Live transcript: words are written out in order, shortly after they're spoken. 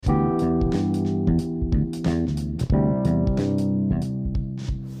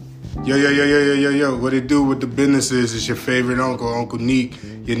Yo. What it do with the business is, it's your favorite uncle, Uncle Neek.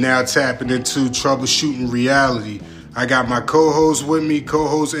 You're now tapping into troubleshooting reality. I got my co-host with me.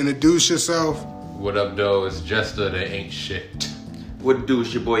 Co-host, introduce yourself. What up, though? It's Jester that ain't shit. What it do?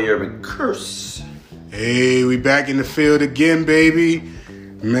 It's your boy Urban Curse. Hey, we back in the field again, baby.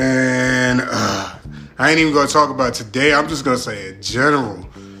 Man, I ain't even gonna talk about today. I'm just gonna say in general.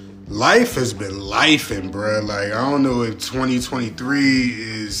 Life has been lifing, bruh. Like, I don't know if 2023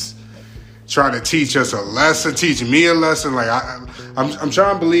 is trying to teach us a lesson, teaching me a lesson. Like, I'm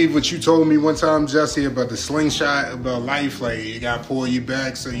trying to believe what you told me one time, Jesse, about the slingshot, about life. Like, you got to pull you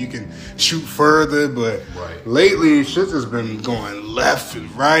back so you can shoot further. But lately, shit has been going left and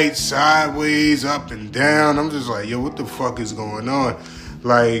right, sideways, up and down. I'm just like, yo, what the fuck is going on?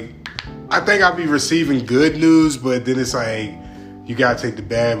 Like, I think I'll be receiving good news, but then it's like, you got to take the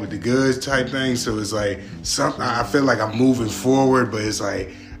bad with the good type thing. So it's like, something. I feel like I'm moving forward, but it's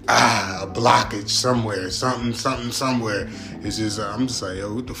like, a blockage somewhere, something somewhere. It's just, I'm just like,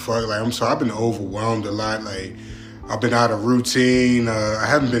 yo, what the fuck? Like, I've been overwhelmed a lot. Like, I've been out of routine. I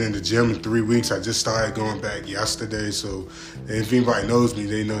haven't been in the gym in 3 weeks. I just started going back yesterday. So if anybody knows me,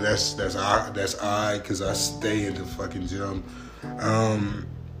 they know that's I, because I stay in the fucking gym.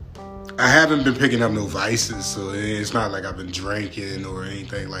 I haven't been picking up no vices, so it's not like I've been drinking or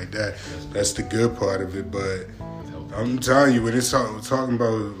anything like that. That's the good part of it, but I'm telling you, when it's talking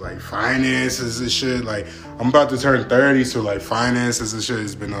about, like, finances and shit, like, I'm about to turn 30, so, like, finances and shit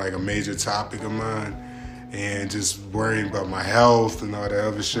has been, like, a major topic of mine, and just worrying about my health and all that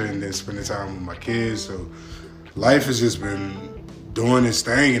other shit, and then spending time with my kids, so life has just been doing its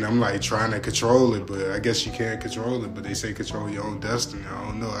thing, and I'm, like, trying to control it, but I guess you can't control it, but they say control your own destiny. I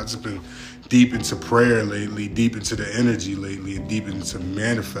don't know. I just been deep into prayer lately, deep into the energy lately, and deep into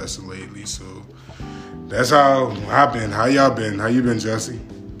manifesting lately, so that's how I've been. How y'all been? How you been, Jesse?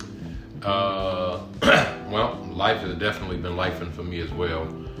 Well, life has definitely been lifing for me as well.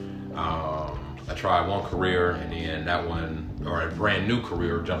 I tried one career, and then that one, or a brand new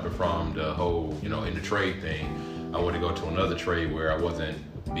career, jumping from the whole, in the trade thing. I wanted to go to another trade where I wasn't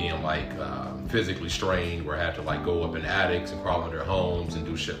being, like, physically strained, where I had to, like, go up in attics and crawl in their homes and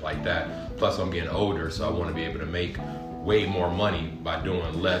do shit like that. Plus, I'm getting older, so I want to be able to make way more money by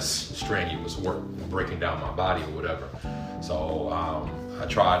doing less strenuous work, breaking down my body or whatever. So I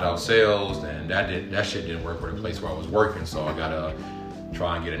tried out sales, and that shit didn't work for the place where I was working. So I gotta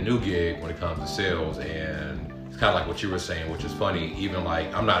try and get a new gig when it comes to sales. And it's kind of like what you were saying, which is funny. Even,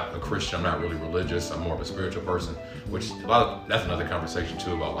 like, I'm not a Christian, I'm not really religious. I'm more of a spiritual person, which that's another conversation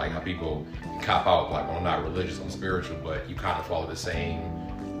too, about, like, how people cop out, like, well, I'm not religious, I'm spiritual, but you kind of follow the same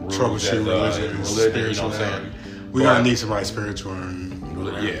rules as religion, you know what I'm saying? We gotta need somebody spiritual.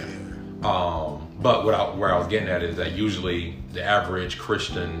 Yeah. But where I was getting at is that usually the average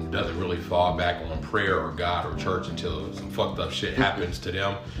Christian doesn't really fall back on prayer or God or church until some fucked up shit happens to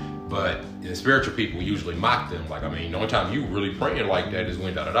them. But the spiritual people usually mock them. Like, I mean, the only time you really praying like that is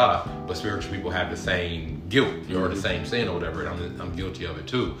when da-da-da. But spiritual people have the same guilt or the same sin or whatever. And I'm guilty of it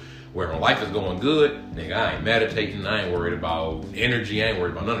too. Where when life is going good, nigga, I ain't meditating, I ain't worried about energy, I ain't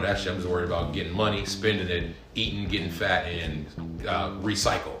worried about none of that shit. I'm just worried about getting money, spending it, eating, getting fat, and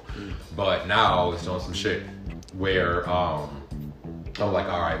recycle. But now it's doing some shit where I'm like,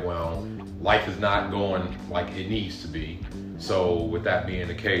 all right, well, life is not going like it needs to be. So with that being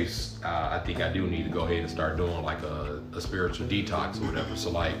the case, I think I do need to go ahead and start doing, like, a spiritual detox or whatever. So,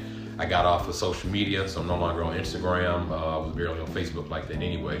 like, I got off of social media, so I'm no longer on Instagram. I was barely on Facebook like that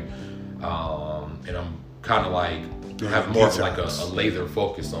anyway. And I'm kind of like having more of like a laser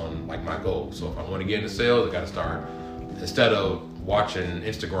focus on, like, my goals. So if I want to get into sales, I got to start, instead of watching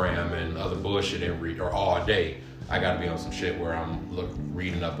Instagram and other bullshit all day, I got to be on some shit where I'm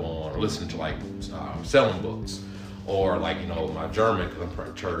reading up on or listening to, like, selling books. Or, like, my German, because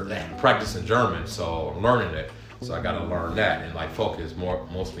I'm practicing German, so I'm learning it. So I got to learn that and, like, focus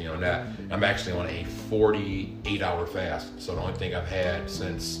mostly on that. I'm actually on a 48-hour fast. So the only thing I've had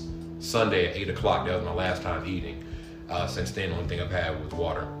since Sunday at 8 o'clock, that was my last time eating. Since then, the only thing I've had was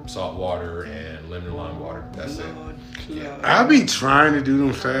water, salt water and lemon and lime water. That's it. Yeah. I be trying to do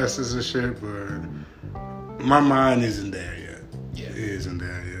them fasts and shit, but my mind isn't there yet. Yeah. It isn't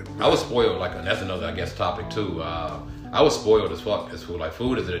there yet. But I was spoiled, like, and that's another, I guess, topic too. I was spoiled as fuck as food. Like,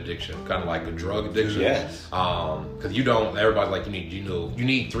 food is an addiction, kind of like a drug addiction. Yes. Because everybody's like, you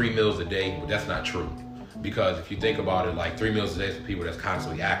need 3 meals a day, but that's not true. Because if you think about it, like 3 meals a day for people that's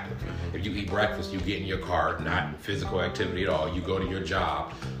constantly active. If you eat breakfast, you get in your car, not physical activity at all. You go to your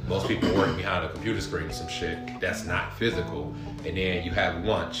job. Most people work behind a computer screen or some shit. That's not physical. And then you have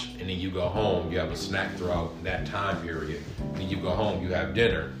lunch, and then you go home. You have a snack throughout that time period. Then you go home, you have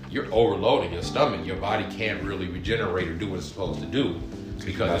dinner. You're overloading your stomach. Your body can't really regenerate or do what it's supposed to do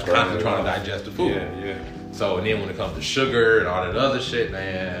because it's constantly trying to digest the food. Yeah. So, and then when it comes to sugar and all that other shit,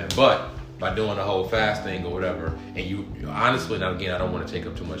 man, but by doing the whole fast thing or whatever, and you honestly, now again, I don't want to take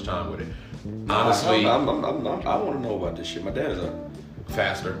up too much time with it. Honestly, I want to know about this shit. My dad's a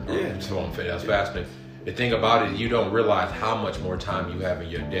faster. Yeah. So I'm that's fasting. The thing about it, you don't realize how much more time you have in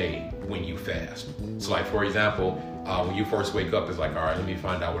your day when you fast. So, like for example, when you first wake up, it's like, all right, let me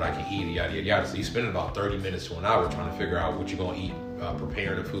find out what I can eat, yada yada yada. So you spend about 30 minutes to an hour trying to figure out what you're gonna eat,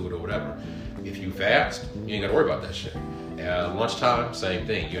 preparing the food or whatever. If you fast, you ain't gotta worry about that shit. Lunchtime, same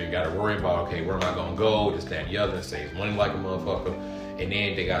thing. You ain't gotta worry about, okay, where am I gonna go? This, that, and the other, and saves money like a motherfucker. And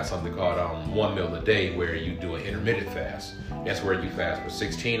then they got something called 1 meal a day where you do an intermittent fast. That's where you fast for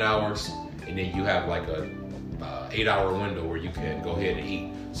 16 hours, and then you have like a 8-hour window where you can go ahead and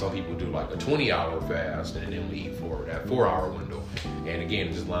eat. Some people do like a 20-hour fast, and then we eat for that 4-hour window. And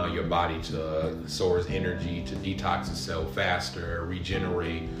again, just allowing your body to source energy, to detox itself faster,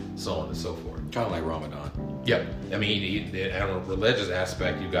 regenerate, so on and so forth. kind of like Ramadan. Yep. I mean, on a religious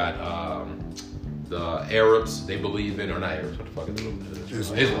aspect, you got the Arabs. They believe in, or not Arabs? What the fuck is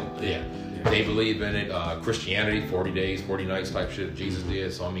it? Islam. Yeah. They believe in it. Christianity, 40 days, 40 nights type shit Jesus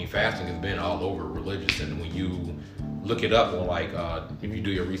did. So, I mean, fasting has been all over religious. And when you look it up on, like, if you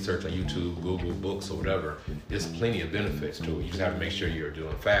do your research on YouTube, Google books or whatever, there's plenty of benefits to it. You just have to make sure you're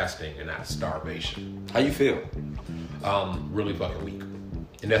doing fasting and not starvation. How you feel? Really fucking weak.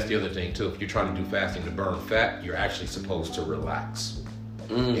 And that's the other thing, too. If you're trying to do fasting to burn fat, you're actually supposed to relax.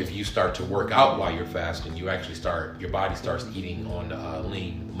 If you start to work out while you're fasting, you actually your body starts eating on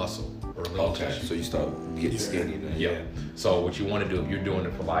lean muscle or lean tissue. So you start getting skinny then. Yeah. So what you want to do, if you're doing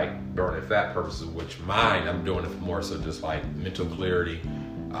it for like burning fat purposes, which mine, I'm doing it for more so just like mental clarity,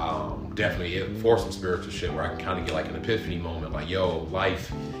 definitely for some spiritual shit where I can kind of get like an epiphany moment, like, yo,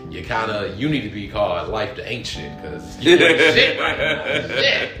 life, you need to be called life to ain't shit, because you ain't shit right now.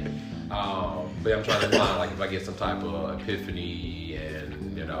 Shit. But I'm trying to find, like, if I get some type of epiphany and,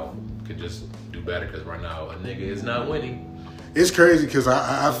 could just do better, because right now a nigga is not winning. It's crazy because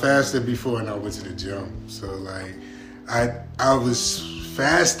I fasted before and I went to the gym. So, like, I was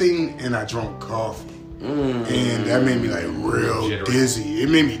fasting and I drank coffee. And that made me, like, real dizzy. It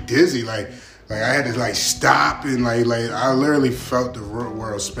made me dizzy. Like I had to, like, stop and, like I literally felt the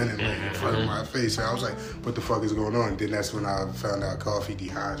world spinning in front of my face. And I was like, what the fuck is going on? And then that's when I found out coffee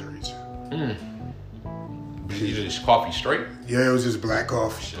dehydrates you. You just coffee straight? Yeah, it was just black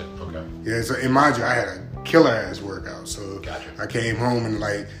coffee. Shit, okay. Yeah, so, and mind you, I had a killer ass workout. So Gotcha. I came home and,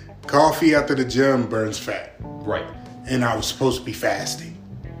 like, coffee after the gym burns fat. Right. And I was supposed to be fasting.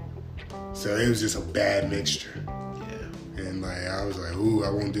 So it was just a bad mixture. Yeah. And, like, I was like, ooh, I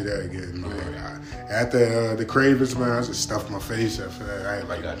won't do that again. Like, after the cravings, man, I just stuffed my face after that. I had,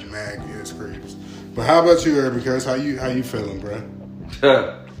 like, mad cravings. But how about you, Urban Curse? How you feeling, bro?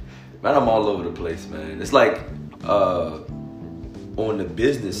 Man, I'm all over the place, man. It's like, on the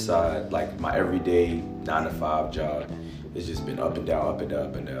business side, like my everyday 9-to-5 job, it's just been up and down, up and down,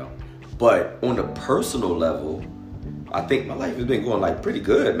 up and down. But on the personal level, I think my life has been going, like, pretty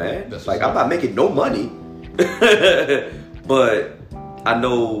good, man. That's like, I'm not making no money, but I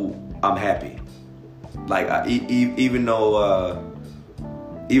know I'm happy. Like, even though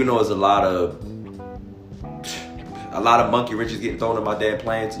there's a lot of monkey wrenches getting thrown in my damn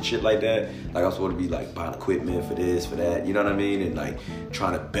plans and shit like that. Like, I'm supposed to be, like, buying equipment for this, for that, you know what I mean? And, like,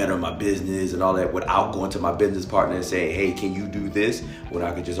 trying to better my business and all that without going to my business partner and saying, hey, can you do this? When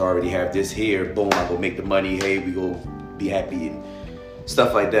I could just already have this here, boom, I go make the money, hey, we go be happy and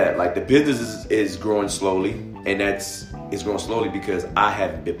stuff like that. Like, the business is growing slowly, and it's growing slowly because I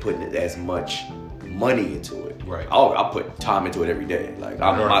haven't been putting as much money into it. Right. I'll put time into it every day. Like, in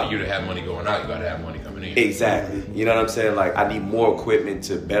order for you to have money going out, you gotta have money coming in. Exactly. You know what I'm saying? Like, I need more equipment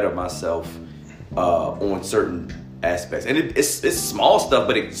to better myself on certain aspects, and it's small stuff,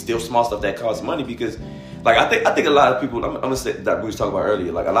 but it's still small stuff that costs money because, like, I think a lot of people, I'm gonna say that we was talking about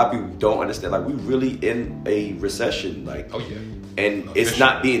earlier. Like, a lot of people don't understand. Like, we really in a recession. Like, oh yeah, and it's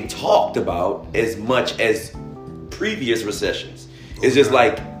not being talked about as much as previous recessions. It's just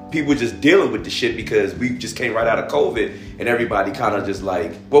like people just dealing with the shit because we just came right out of COVID and everybody kind of just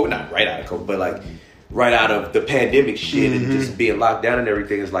like, well, we're not right out of COVID, but like right out of the pandemic shit and just being locked down and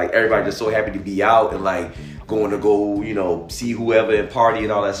everything. It's like everybody just so happy to be out and like going to go, you know, see whoever and party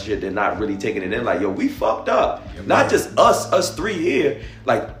and all that shit. They're not really taking it in. Like, yo, we fucked up. Not just us three here.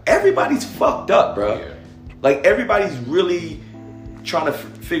 Like, everybody's fucked up, bro. Yeah. Like, everybody's really trying to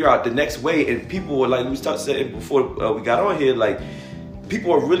figure out the next way. And people were like, we started saying before we got on here, like,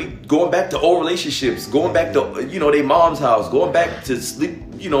 people are really going back to old relationships, going back to, you know, their mom's house, going back to sleep,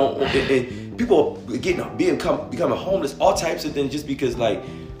 you know, and people are becoming homeless, all types of things, just because, like,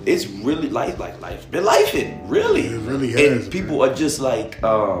 it's really life's been lifing, really. It really has. And people are just like,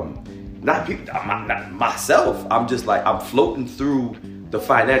 not myself. I'm just like, I'm floating through the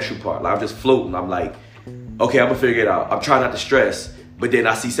financial part. Like, I'm just floating. I'm like, okay, I'm gonna figure it out. I'm trying not to stress. But then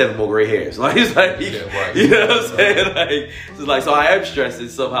I see 7 more gray hairs. Like, it's like, right. You know what I'm saying? Like, so I am stressing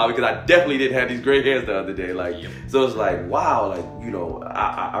somehow because I definitely didn't have these gray hairs the other day. Like, so it's like, wow, like, you know,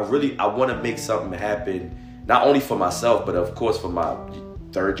 I want to make something happen, not only for myself, but of course for my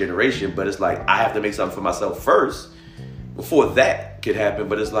third generation. But it's like, I have to make something for myself first before that could happen.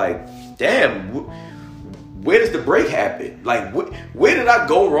 But it's like, damn, where does the break happen? Like, where did I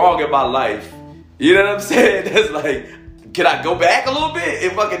go wrong in my life? You know what I'm saying? That's like, can I go back a little bit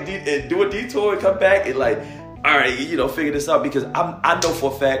if I can do a detour and come back and like, all right, you know, figure this out? Because I know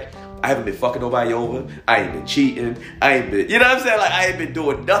for a fact I haven't been fucking nobody over. I ain't been cheating. I ain't been, you know what I'm saying? Like, I ain't been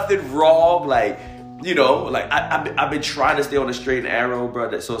doing nothing wrong. Like, you know, like I've been trying to stay on the straight and narrow,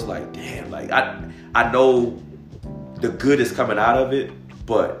 bro. So it's like, damn, like I know the good is coming out of it,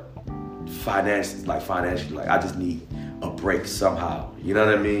 but financially, like I just need a break somehow. You know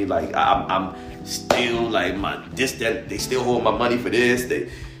what I mean? Like I'm still like they still hold my money for this.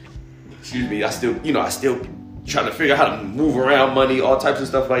 I still trying to figure out how to move around money, all types of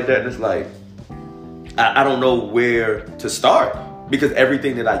stuff like that. And it's like I don't know where to start because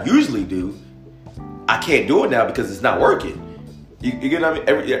everything that I usually do, I can't do it now because it's not working. You get what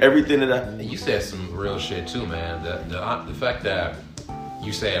I mean? Everything that I... You said some real shit too, man. The fact that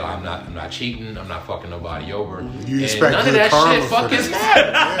you said I'm not cheating, I'm not fucking nobody over. You expect none good of that karma shit for fucking this.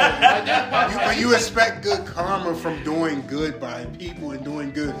 matters. You expect good karma from doing good by people and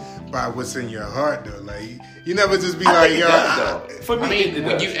doing good by what's in your heart, though. Like, you never just be like, yo. For me, I mean,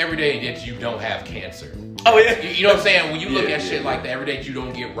 when you every day that you don't have cancer. Oh yeah, you know what I'm saying? When you look at shit like that, every day that you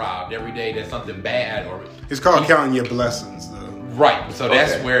don't get robbed, every day that something bad or it's called counting your blessings, though. Right, so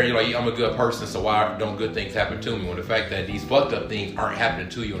that's where you're like, I'm a good person, so why don't good things happen to me? When the fact that these fucked up things aren't happening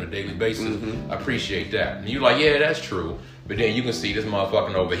to you on a daily basis, I appreciate that. And you're like, yeah, that's true. But then you can see this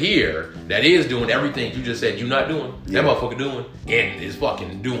motherfucker over here that is doing everything you just said you're not doing. That motherfucker doing and is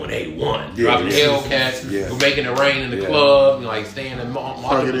fucking doing A1. Dropping Hellcats, who making it rain in the club, like staying in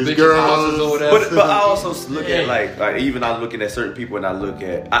multiple bitches' houses or whatever. But I also look at like even I'm looking at certain people and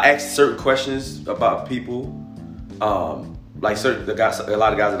I ask certain questions about people. Like a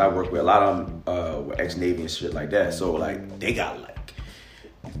lot of guys that I work with, a lot of them were ex-Navy and shit like that. So like they got like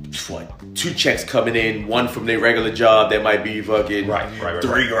 2 checks coming in, one from their regular job that might be fucking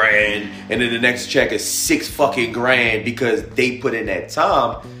 $3,000, and then the next check is $6 fucking grand because they put in that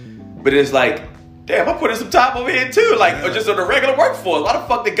time. But it's like, damn, I'm putting some time over here too, like just on the regular workforce. Why the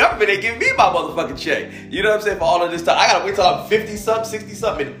fuck the government ain't giving me my motherfucking check? You know what I'm saying? For all of this time, I gotta wait till I'm 50-something,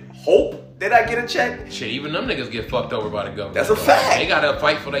 60-something, and hope that I get a check. Shit, even them niggas get fucked over by the government. That's a fact. They gotta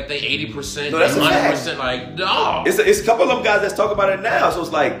fight for like they 80%, no, that's 100%. Like, no. It's a couple of them guys that's talking about it now. So it's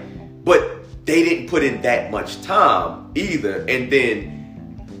like, but they didn't put in that much time either. And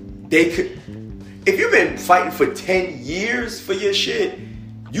then they could, if you've been fighting for 10 years for your shit,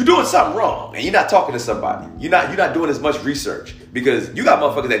 you're doing something wrong, and you're not talking to somebody. You're not doing as much research because you got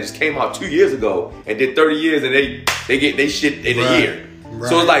motherfuckers that just came out 2 years ago and did 30 years, and they get they shit in a year. Right.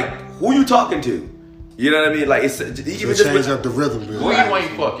 So it's like, who you talking to? You know what I mean? Like, it's even just change up the rhythm. Dude. Who you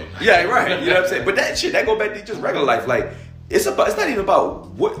ain't fucking? Yeah, right. You know what I'm saying? But that shit that go back to just regular life. Like, it's not even about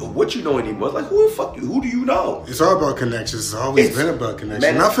what you know anymore. It's like, who the fuck you? Who do you know? It's all about connections. It's always been about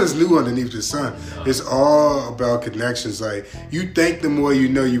connections. Nothing's new underneath the sun. It's all about connections. Like, you think the more you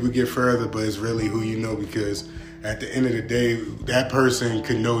know, you would get further, but it's really who you know, because at the end of the day, that person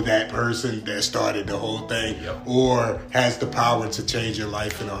could know that person that started the whole thing, or has the power to change your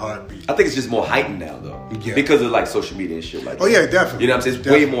life in a heartbeat. I think it's just more heightened now, though, because of like social media and shit like that. Oh yeah, definitely. You know what I'm saying? It's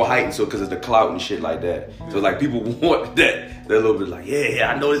way more heightened, so because of the clout and shit like that. So like people want that. They're a little bit like,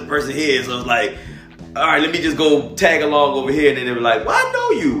 yeah, I know this person here, so it's like, all right, let me just go tag along over here, and then they were like, well, I know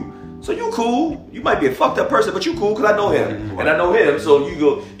you. So you cool. You might be a fucked up person, but you cool because I know him. And I know him. So you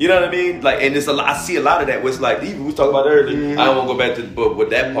go, you know what I mean? Like, and it's a lot, I see a lot of that where it's like, even we was talking about earlier, I don't want to go back to with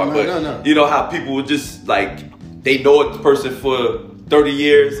that part, but you know how people would just like, they know the person for 30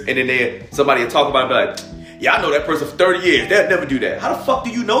 years, and then somebody will talk about it and be like, yeah, I know that person for 30 years. They'll never do that. How the fuck do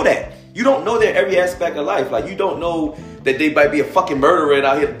you know that? You don't know their every aspect of life. Like, you don't know that they might be a fucking murderer and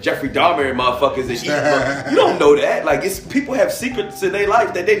out here Jeffrey Dahmer and motherfuckers and eat. You don't know that. Like, it's people have secrets in their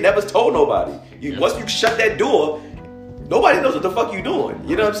life that they never told nobody. Once you shut that door, nobody knows what the fuck you doing.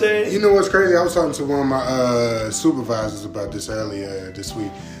 You know what I'm saying? You know what's crazy? I was talking to one of my supervisors about this earlier this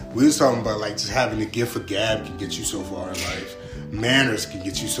week. We was talking about like just having the gift of gab can get you so far in life. Manners can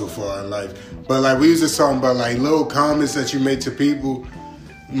get you so far in life. But like we was just talking about like little comments that you make to people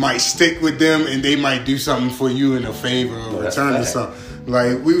might stick with them and they might do something for you in a favor or return or something.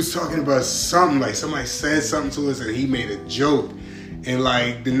 Like we was talking about something, like somebody said something to us and he made a joke. And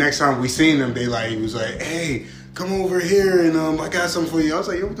like the next time we seen them, they like was like, hey, come over here and I got something for you. I was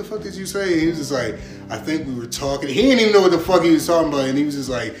like, yo, what the fuck did you say? And he was just like, I think we were talking. He didn't even know what the fuck he was talking about. And he was just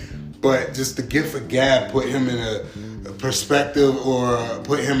like, but just the gift of gab put him in a perspective or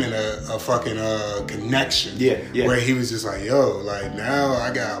put him in a fucking connection. Yeah. Where he was just like, yo, like now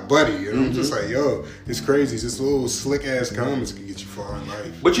I got a buddy. And I'm just like, yo, it's crazy. Just little slick ass comments can get you far in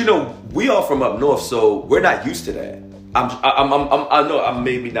life. But you know, we all from up north, so we're not used to that. I know I'm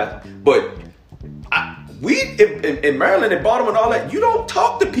maybe not, but we in Maryland and Baltimore and all that, you don't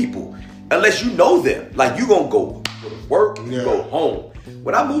talk to people unless you know them. Like you gonna go to work, you go home.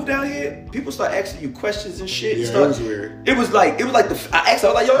 When I moved down here, people start asking you questions and shit. Yeah, it was weird. It was like I asked, I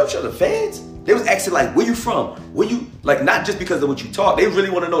was like, yo, I'm sure the feds. They was asking like, where you from? Where you like not just because of what you talk. They really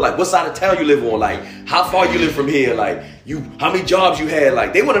want to know like what side of town you live on, like how far you live from here, like how many jobs you had.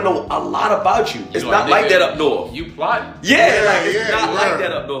 Like they want to know a lot about you. It's not like that up north. You plotting? Yeah, like it's not like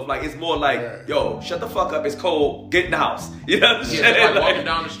that up north. Like it's more like, yo, shut the fuck up. It's cold. Get in the house. You know what I'm saying? It's like walking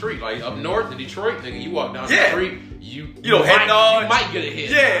down the street. Like up north in Detroit, nigga, you walk down the street, you might get a hit.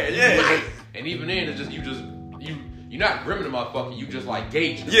 Yeah. And even then, it's just you're not grimming the motherfucker. You just like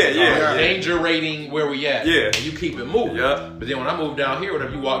gauging. Yeah. Danger rating where we at. Yeah. And you keep it moving. Yeah. But then when I moved down here,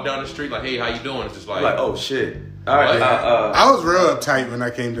 whenever you walk down the street, like, hey, how you doing? It's just like oh shit. All right. I was real uptight when I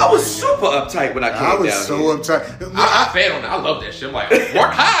came down. I was super uptight when I came down. I was so uptight. I fed on that. I love that shit. I'm like,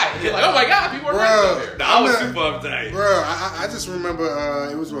 work high. You're like, oh my god, people are right there. I was super uptight. Bro, I just remember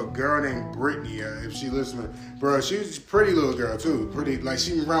it was a girl named Brittany. If she listening, bro, she was a pretty little girl too. Pretty, like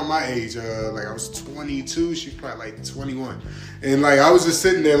she was around my age. Like I was 22. She was probably like 21. And like I was just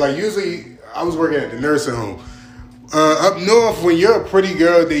sitting there. Like usually I was working at the nursing home. Up north, when you're a pretty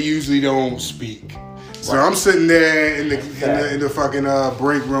girl, they usually don't speak. So I'm sitting there in the fucking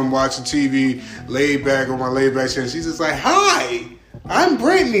break room watching TV, laid back on my laid back chair. And she's just like, "Hi, I'm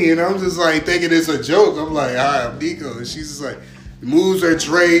Brittany," and I'm just like thinking it's a joke. I'm like, "Hi, I'm Nico," and she's just like moves her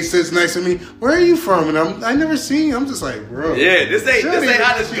tray, sits next to me. Where are you from? And I never seen you. I'm just like, bro. Yeah, this ain't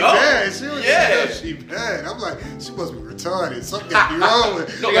how this go. Bad. She don't even know she bad. I'm like, she must be retarded. Something got to be wrong with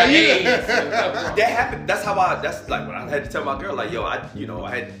her. That happened. That's like when I had to tell my girl, like, yo,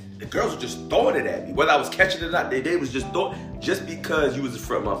 the girls were just throwing it at me. Whether I was catching it or not, they was just throwing, just because you was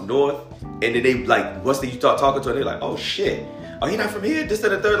from up north, and then they like, once you start talking to her, they're like, oh shit, oh, he not from here? This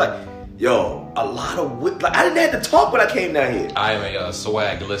and the third, like, yo, a lot of like, I didn't have to talk when I came down here. I am a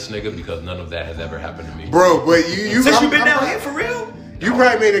swagless nigga because none of that has ever happened to me. Bro, but you since you've been down here for real? You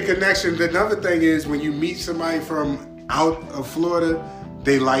probably made a connection. Another thing is when you meet somebody from out of Florida,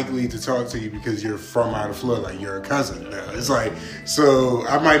 they likely to talk to you because you're from out of Florida, like you're a cousin. It's like, so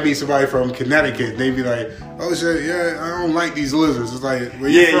I might meet somebody from Connecticut. They be like, oh shit, yeah, I don't like these lizards. It's like, where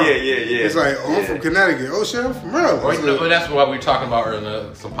you from? Yeah. It's like, oh, I'm from Connecticut. Oh shit, I'm from Maryland. But that's what we were talking about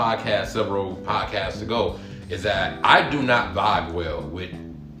earlier, several podcasts ago, is that I do not vibe well with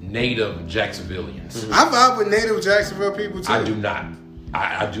native Jacksonvillians. I vibe with native Jacksonville people too. I do not.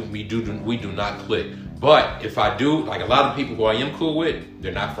 We do not click. But if I do, like a lot of people who I am cool with,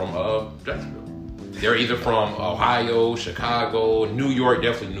 they're not from Jacksonville. They're either from Ohio, Chicago, New York,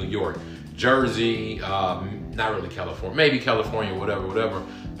 definitely New York, Jersey, not really California, maybe California, whatever.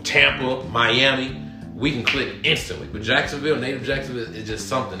 Tampa, Miami, we can click instantly. But Jacksonville, native Jacksonville, is just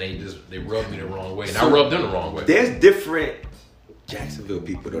something they rub me the wrong way, and I rub them the wrong way. There's different Jacksonville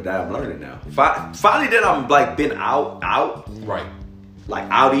people though that I'm learning now. Finally, that I'm like been out, right, like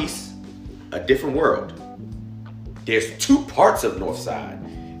out east. A different world. There's two parts of North Side.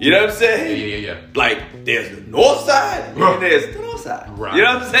 You know what I'm saying? Yeah. Like, there's the North Side and there's the North Side. Right. You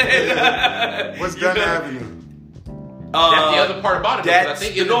know what I'm saying? What's Gunn Avenue? That's the other part about it. That's I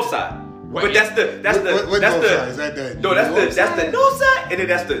think the North Side. Right. But that's the North Side? Is that the that's the North Side, and then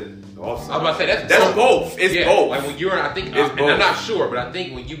that's the North Side. I was about to say that's both. It's both. Like when you're, I think, and I'm not sure, but I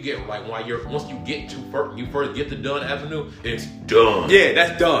think when you get like once you get to you first get to Dunn Avenue, it's done. Yeah,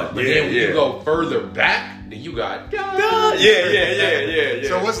 that's done. But then when you go further back, then you got done. Yeah.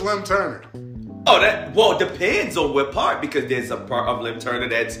 So what's Lem Turner? Oh, it depends on what part, because there's a part of Lem Turner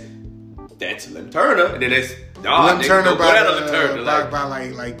that's That's Lem Turner, and then that's Lem Turner by Lem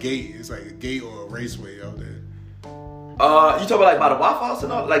Turner, like gate. It's like a gate or a raceway out there. You talking about like by the Waffle House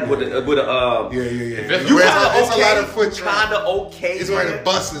and all, like with a Yeah. It's You It's kinda a lot of foot traffic. Kinda okay. It's where the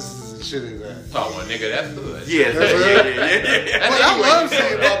buses and shit is at. Oh, well, nigga, that's good. Yeah. But I anyway, love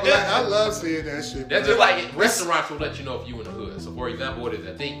seeing about black. I love seeing that shit. That's bro. just like restaurants will let you know if you in the hood. So, for example, what is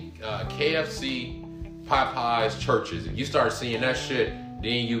it? I think KFC, Popeyes, churches. If you start seeing that shit,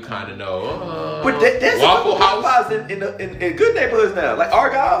 then you kind of know. But there's a Waffle couple House. Popeyes in good neighborhoods now. Like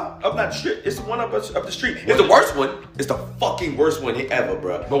Argyle, up that street. It's the one up the street. It's the worst one. It's the fucking worst one ever,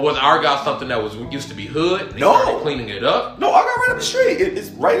 bro. But was Argyle something that was used to be hood? They No. started cleaning it up. No, Argyle right up the street. It's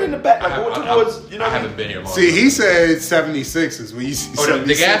right in the back, like going towards. You know, I what I haven't mean? been here. Long See, enough. he said 76s when you see Oh,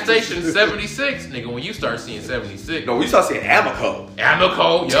 the 76s. gas station 76, nigga. When you start seeing 76, No, we start seeing Amico.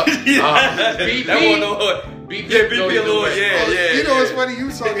 Amico, yep. BP, That one no hood. BP, Yeah, BP go either Lord, way. yeah. You know what's funny? You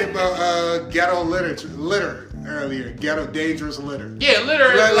was talking about ghetto litter earlier. Ghetto dangerous litter. Yeah,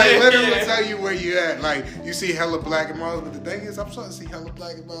 literally. Like litter yeah. will tell you where you at. Like you see hella black and miles, but the thing is, I'm starting to see hella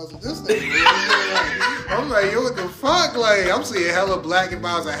black and miles in this thing. I'm like, yo, what the fuck? Like I'm seeing hella black and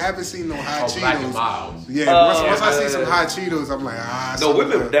miles. I haven't seen no hot Oh, Black and Cheetos. Miles. Yeah, once I see some hot Cheetos, I'm like, ah. No, something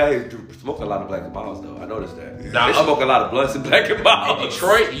women like- down here smoke a lot of Black and Miles though. I noticed that. Nah, They smoke a lot of blunts and Black and In Miles.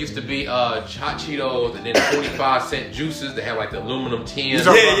 Detroit, it used to be hot Cheetos and then 25-cent juices. They had like the aluminum tins. You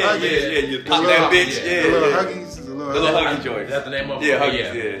talking Yeah, about yeah. Huggies? You pop Yeah. that bitch. Yeah. Yeah, The little yeah. Huggies. The The little Huggy joint. Is that the name of it? Yeah, Oh, Huggies,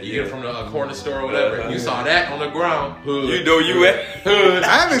 yeah, You yeah. get it from the corner store or whatever. Uh-huh. You saw that on the ground. Hood. You know you at Hood.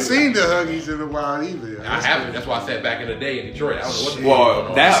 I haven't seen the Huggies in a while either. I haven't. That's why I said back in the day in Detroit. I don't know what the fuck Well, going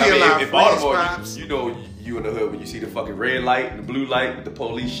on. now see I a mean, lot of if French Baltimore, fries. you know you in the hood when you see the fucking red light and the blue light with the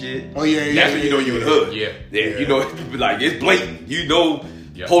police shit. Oh yeah, That's when you know you in the hood. Yeah. You know, like it's blatant. You know,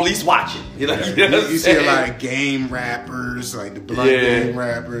 Yeah. police watching. You know, you know what I'm You see a saying? lot of game rappers, like the blunt Yeah. game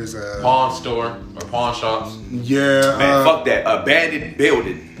rappers. Pawn store or pawn shops. Yeah, Man, fuck that. Abandoned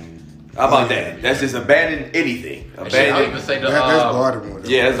building. How about that? That's just abandoned anything. And shit, I would even Abandoned. say the that's Baltimore. Though.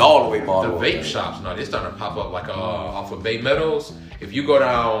 Yeah, that's all the way the Baltimore. vape shops. No, they're starting to pop up like off of Bay Meadows. If you go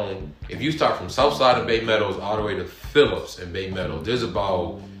down, if you start from south side of Bay Meadows all the way to Phillips and Bay Meadows, there's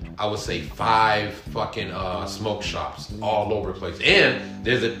about, I would say, 5 fucking smoke shops all over the place. And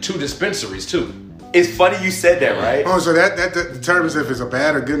there's 2 dispensaries too. It's funny you said that, right? Oh, so that determines if it's a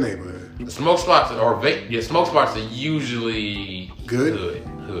bad or good neighborhood. The smoke spots or vape, yeah, smoke spots are usually Good? Hood.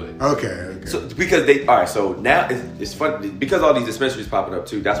 Okay. So because they all right, so now it's fun because all these dispensaries popping up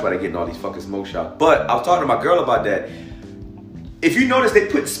too. That's why they're getting all these fucking smoke shops. But I was talking to my girl about that. If you notice, they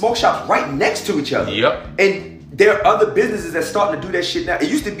put smoke shops right next to each other. Yep. And there are other businesses that's starting to do that shit now. It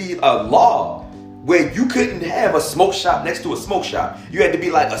used to be a law where you couldn't have a smoke shop next to a smoke shop. You had to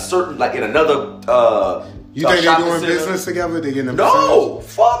be like a certain, like in another. You think they're shopping doing center. business together? They getting a No,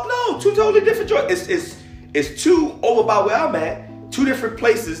 fuck no. 2 totally different joints. It's 2 over by where I'm at. 2 different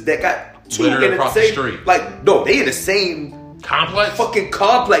places that got 2 Literally in the across the same. street. Like no, they in the same Complex? fucking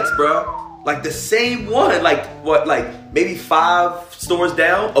complex, bro. Like the same one. Like what? Like maybe 5 stores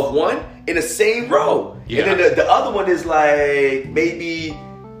down of one in the same row. Yeah. And then the other one is like maybe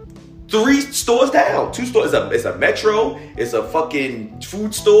 3 stores down. 2 stores. It's a Metro. It's a fucking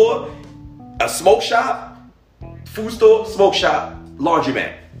food store. A smoke shop. Food store. Smoke shop.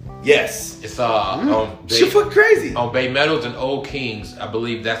 Laundromat. Yes. It's on Shit fucking crazy. on Bay Meadows and Old Kings, I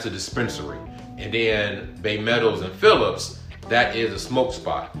believe that's a dispensary. And then Bay Meadows and Phillips, that is a smoke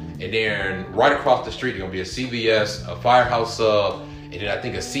spot. And then right across the street, there's gonna be a CVS, a Firehouse Sub, and then I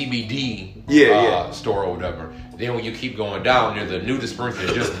think a CBD store or whatever. Then when you keep going down, there's a new dispensary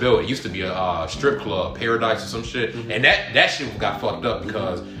that just built. It used to be a strip club, Paradise or some shit. And that shit got fucked up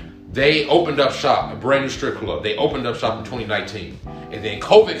because they opened up shop, a brand new strip club. They opened up shop in 2019. And then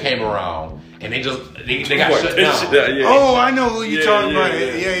COVID came around and they got shut down. Yeah. Oh, I know who you're Yeah, talking yeah, about. yeah.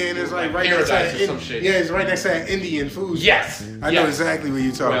 Yeah, and it's like right Paradise next to or some shit. Yeah, it's right next to that Indian food. Yes. I know Yes. exactly what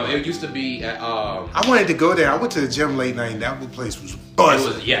you're talking Well, about. it used to be at, I wanted to go there. I went to the gym late night, and that place was it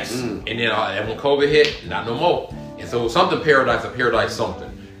buzzing. was, yes. And then and when COVID hit, not no more. And so something Paradise or Paradise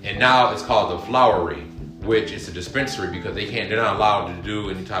something. And now it's called the Flowery, which is a dispensary because they're not allowed to do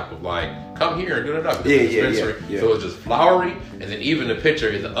any type of like, come here and do that. Because it's a Yeah, dispensary. yeah. So it's just flowery, and then even the picture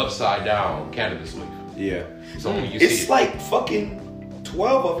is an upside down cannabis leaf. Yeah. So when you see It's it, like fucking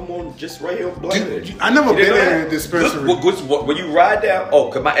 12 of them on just right here on Blackhead. I never You been know in that? a dispensary. Look, when you ride down,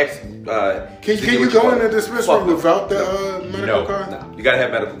 cause my ex. Can you go in a dispensary without the medical No. card? Nah, you gotta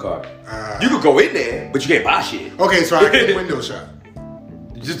have medical card. You could go in there, but you can't buy shit. Okay, so I can window shop.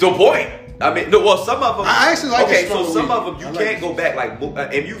 Just no point. I mean, no. Well, some of them. I actually like Okay, the so strong some weed. of them you I like can't it. go back like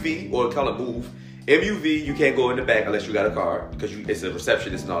MUV or call it Move. MUV you can't go in the back unless you got a card because it's a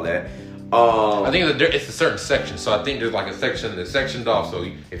receptionist and all that. I think that it's a certain section. So I think there's like a section that's sectioned off. So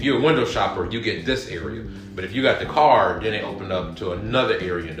if you're a window shopper, you get this area. But if you got the car, then they open up to another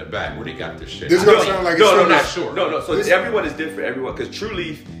area in the back where they got this shit. This don't sound like I'm not sure. No. So everyone is different. Everyone, because True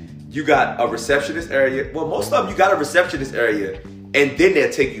Leaf, you got a receptionist area. Well, most of them you got a receptionist area, and then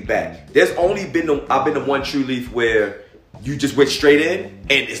they'll take you back. I've been to one True Leaf where you just went straight in,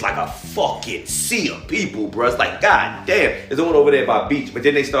 and it's like a fucking sea of people, bro. It's like, god damn. There's the one over there by beach, but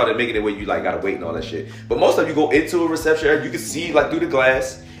then they started making it where you like gotta wait and all that shit. But most of you go into a reception area, you can see like through the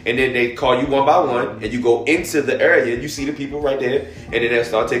glass, and then they call you one by one, and you go into the area, and you see the people right there, and then they'll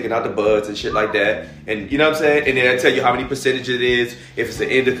start taking out the buds and shit like that. And you know what I'm saying? And then they'll tell you how many percentage it is, if it's an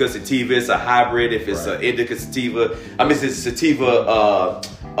indica sativa, it's a hybrid, if it's an indica sativa, it's sativa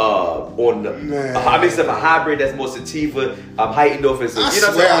on the, I mean, if a hybrid that's more sativa, heightened off. It's, I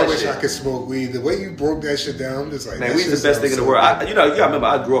swear I wish I could smoke weed. The way you broke that shit down, I'm just like, man, weed's the best thing in the world. You gotta remember,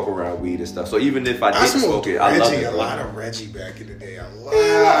 I grew up around weed and stuff. So even if I didn't smoke it, I love it. A lot of Reggie back in the day.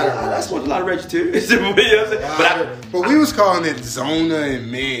 I smoked a lot of Reggie too. You know what I'm saying? But we was calling it Zona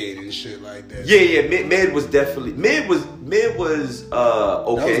and Mid and shit like that. Yeah. Mid was definitely okay. That was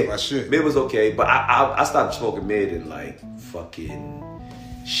my shit. Mid was okay, but I stopped smoking Mid in like fucking.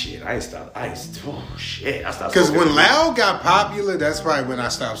 Shit, I stopped. I stopped. Because when Loud got popular, that's probably when I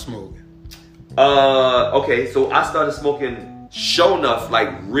stopped smoking. Okay, so I started smoking Show Enough, like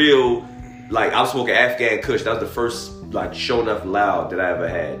real, like I was smoking Afghan Kush. That was the first like Show Enough Loud that I ever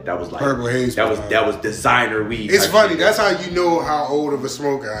had. That was like Purple Haze. That was designer weed. It's funny. That's how you know how old of a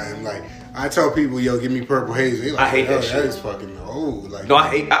smoker I am. Like I tell people, yo, give me Purple Haze. They like, I hate that shit. That is fucking old. Like no,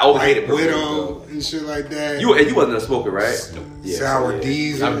 I always hated Purple Widow and shit like that. You wasn't a smoker, right? Yeah, Sour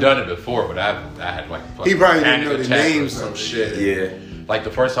Diesel. I've done it before, but I had like he probably didn't know the names or some of shit. Yeah. Like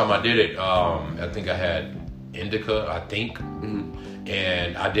the first time I did it, I think I had indica. I think,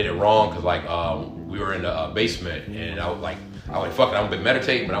 and I did it wrong because like we were in the basement, and I was like, fuck it, I'm been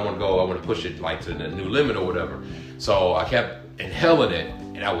meditating, but I want to push it like to the new limit or whatever. So I kept inhaling it,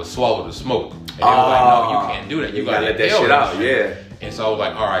 and I would swallow the smoke. And they was like, no, you can't do that. You gotta let that shit out. Yeah. And so I was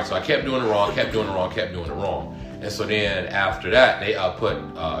like, all right. So I kept doing it wrong, kept doing it wrong. And so then after that, they put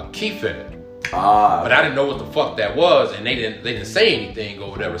keef in it. But I didn't know what the fuck that was, and they didn't say anything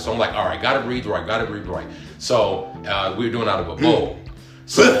or whatever. So I'm like, all right, gotta breathe right. So we were doing it out of a bowl.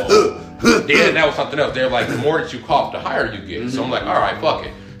 So then that was something else. They're like, the more that you cough, the higher you get. So I'm like, all right, fuck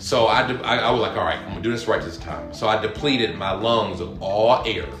it. So I was like, all right, I'm gonna do this right this time. So I depleted my lungs of all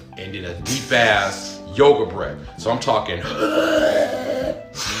air and did a deep ass yoga breath. So I'm talking.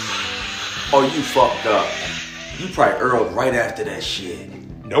 Oh, you fucked up. You probably earled right after that shit.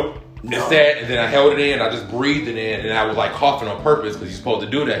 Nope. It's that, and then I held it in, I just breathed it in, and I was like coughing on purpose because you're supposed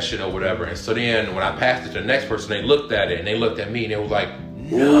to do that shit or whatever. And so then when I passed it to the next person, they looked at it, and they looked at me, and they was like,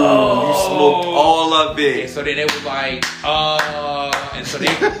 no. You smoked all of it. And so then they was like, and so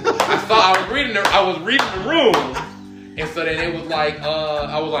I thought I was reading the room, and so then they was like,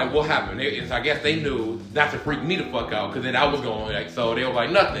 I was like, what happened? So I guess they knew not to freak me the fuck out, because then I was going, like, so they were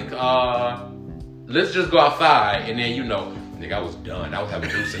like, nothing, let's just go outside, and then, nigga, I was done. I was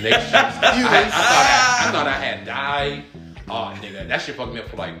having hallucinations. I thought I had died. Oh, nigga, that shit fucked me up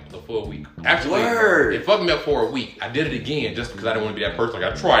for like the full week. Actually, it fucked me up for a week. I did it again just because I didn't want to be that person.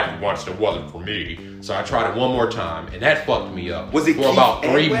 Like, I tried it once, it wasn't for me. So I tried it one more time, and that fucked me up. Was it for about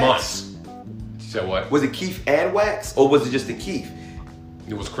 3 months? So what? Was it keef and wax, or was it just the keef?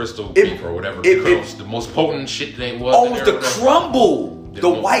 It was crystal keef or whatever. The most potent shit they was. Oh, it was the crumble. The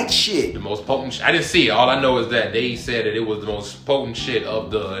white shit. The most potent shit. I didn't see it. All I know is that they said that it was the most potent shit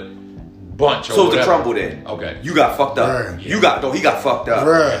of the bunch. So it's the crumble then. Okay. You got fucked up. Yeah. He got fucked up.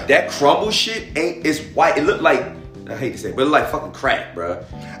 Right. That crumble shit it's white. It looked like, I hate to say it, but it looked like fucking crack, bro.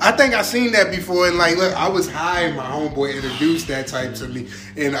 I think I seen that before, and like, look, I was high, and my homeboy introduced that type to me,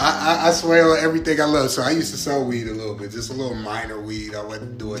 and I swear on everything I love. So I used to sell weed a little bit, just a little minor weed. I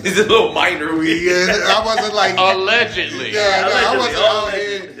wasn't doing. It's a little minor weed. Yeah, I wasn't like allegedly. Yeah, no, I wasn't out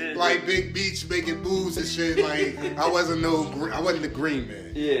here like Big Beach making booze and shit. Like I wasn't the green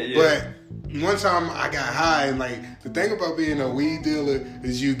man. Yeah. But one time I got high, and like the thing about being a weed dealer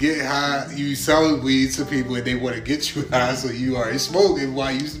is you get high, you sell weed to people, and they want to get you high, so you are smoking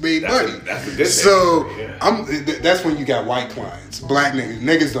while you made money. That's a good thing. So that's when you got white clients. Black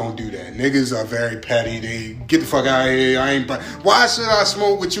niggas don't do that. Niggas are very petty. They get the fuck out of here. Why should I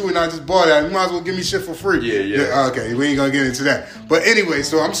smoke with you and I just bought that? You might as well give me shit for free. Yeah. Okay, we ain't gonna get into that. But anyway,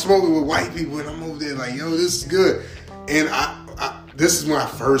 so I'm smoking with white people, and I'm over there like, yo, this is good. And this is when I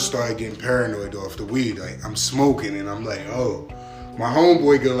first started getting paranoid off the weed. Like, I'm smoking, and I'm like, oh. My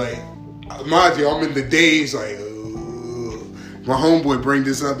homeboy go like, mind you, I'm in the days like, oh. my homeboy bring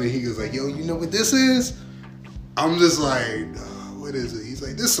this up and he goes like, yo, you know what this is? I'm just like, what is it? He's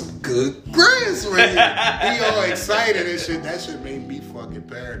like, this is some good grass right here. He all excited and shit. That shit made me fucking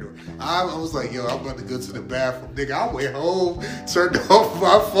paranoid. I was like, yo, I'm about to go to the bathroom. Nigga, I went home, turned off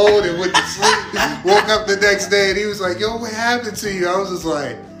my phone and went to sleep. Woke up the next day and he was like, yo, what happened to you? I was just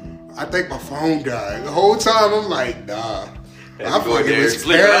like, I think my phone died. The whole time I'm like, nah. I fucking was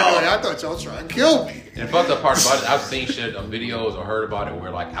paranoid. I thought y'all trying to kill me. And the fucked up part about it, I've seen shit on videos or heard about it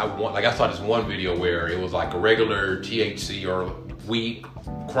where I saw this one video where it was like a regular THC or weed,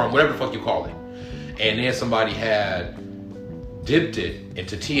 crumb, whatever the fuck you call it. And then somebody had dipped it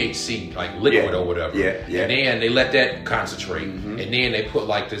into THC, like liquid or whatever. Yeah. And then they let that concentrate. And then they put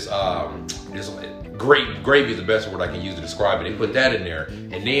like this gravy is the best word I can use to describe it. They put that in there,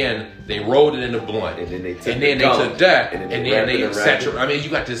 and then they rolled it in the blunt, and then they took that, and then they saturated. I mean, you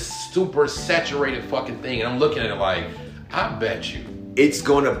got this super saturated fucking thing, and I'm looking at it like, I bet you it's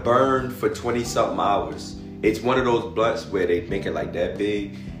gonna burn for 20-something hours. It's one of those blunts where they make it like that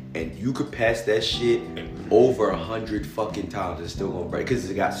big, and you could pass that shit over 100 fucking times and it's still gonna burn because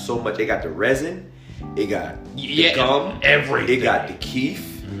it got so much. It got the resin, it got the gum, everything. It got the keef.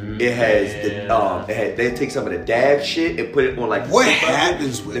 It has they take some of the dab shit and put it on like. What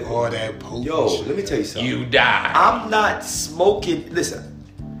happens with all that potent shit? Let me tell you something. You die. I'm not smoking. Listen,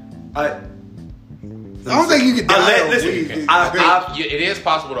 I don't think you can die on listen, weed. It is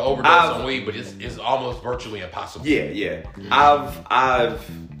possible to overdose on weed, but it's almost virtually impossible. Yeah. I've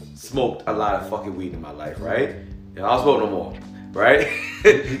smoked a lot of fucking weed in my life, right? And I don't smoke no more, right?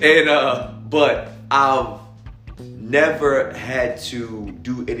 And but I've never had to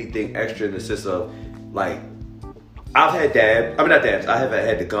do anything extra in the sense of like I've had not dabs. I haven't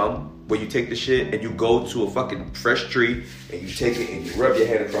had the gum where you take the shit and you go to a fucking fresh tree and you take it and you rub your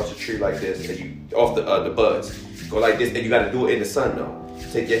hand across the tree like this and you off the buds go like this and you got to do it in the sun though.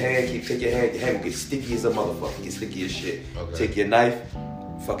 Take your hand will get sticky as a motherfucker, get sticky as shit. Okay. Take your knife,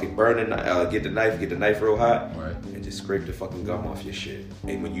 fucking burn it, get the knife real hot, right, and just scrape the fucking gum off your shit.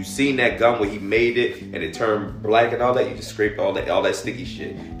 And when you seen that gum where he made it and it turned black and all that, you just scrape all that sticky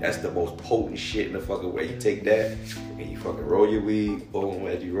shit. That's the most potent shit in the fucking way. You take that and you fucking roll your weed. Boom,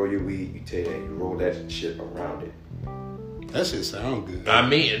 as you roll your weed, you take that and you roll that shit around it. That shit sound good. I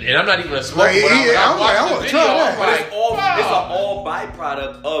mean, and I'm not even a smoker, Like, but yeah, I'm watching the video. I'm But like, it's an all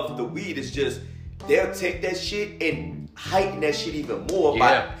byproduct of the weed. It's just they'll take that shit and heighten that shit even more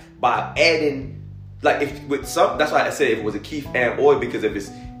by adding, like if with some. That's why I said if it was a keef and oil, because if it's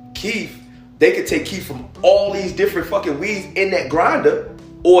keef, they could take keef from all these different fucking weeds in that grinder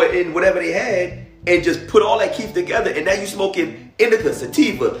or in whatever they had and just put all that keef together, and now you smoking indica,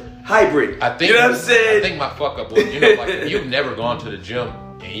 sativa, hybrid. I think, you know what I'm saying? I think my fuck up was, like you've never gone to the gym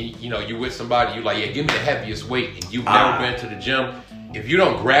and you with somebody, you like, yeah, give me the heaviest weight, and you've never been to the gym. If you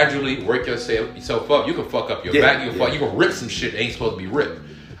don't gradually work yourself up, you can fuck up your back. You can rip some shit that ain't supposed to be ripped.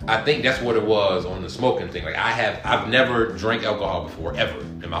 I think that's what it was on the smoking thing. Like I've never drank alcohol before, ever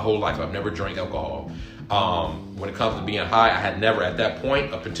in my whole life. I've never drank alcohol. When it comes to being high, I had never at that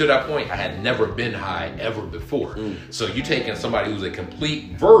point, up until that point, I had never been high ever before. So you taking somebody who's a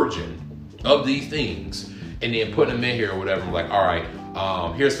complete virgin of these things and then putting them in here or whatever, I'm like, all right,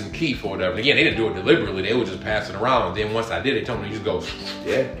 here's some keef or whatever. And again, they didn't do it deliberately. They were just passing around. And then once I did, they told me to just go.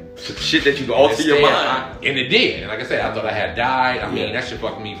 Yeah. Shit that you go alter your mind. And it did. And like I said, I thought I had died. I mean, that shit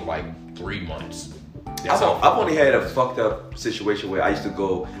fucked me for like 3 months. I've only had a fucked up situation where I used to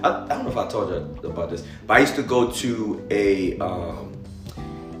go. I don't know if I told you about this, but I used to go to a.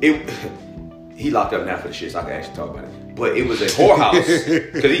 He locked up now for the shit, so I can actually talk about it. But it was a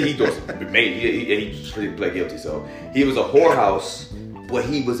whorehouse because he pled guilty. So he was a whorehouse, but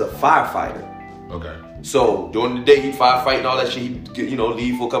he was a firefighter. Okay. So during the day he firefighting and all that shit. He'd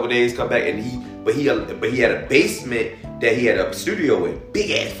leave for a couple of days, come back, and he had a basement that he had a studio in,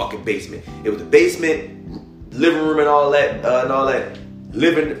 big ass fucking basement. It was a basement, living room, and all that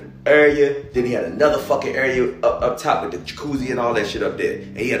living area. Then he had another fucking area up top with the jacuzzi and all that shit up there.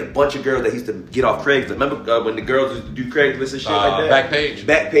 And he had a bunch of girls that he used to get off Craigslist. Remember when the girls used to do Craigslist and shit like that?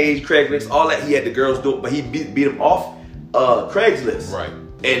 Backpage, Craigslist, all that. He had the girls do it, but he beat them off Craigslist. Right.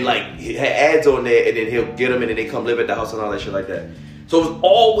 And like he had ads on there, and then he'll get them, and then they come live at the house and all that shit like that. So it was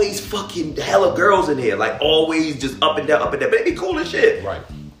always fucking hella girls in here, like always just up and down. But it'd be cool as shit. Right.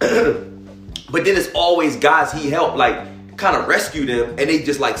 But then it's always guys he helped, like kind of rescue them, and they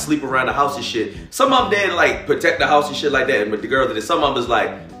just like sleep around the house and shit. Some of them there to like protect the house and shit like that. And with the girls, and then some of them is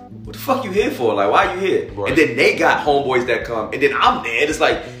like, what the fuck you here for? Like, why are you here? Right. And then they got homeboys that come, and then I'm there. And it's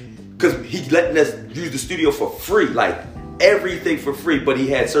like, cause he letting us use the studio for free, like. everything for free, but he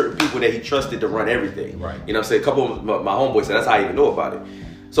had certain people that he trusted to run everything. Right. You know what I'm saying? A couple of my homeboys said that's how I even know about it.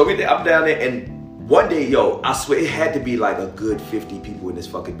 So I'm down there, and one day, yo, I swear it had to be like a good 50 people in this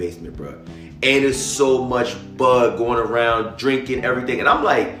fucking basement, bro. And there's so much bud going around, drinking, everything. And I'm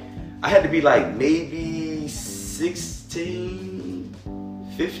like, I had to be like maybe 16,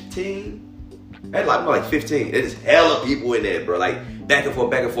 15. I'm like 15. There's hella people in there, bro. Like back and forth,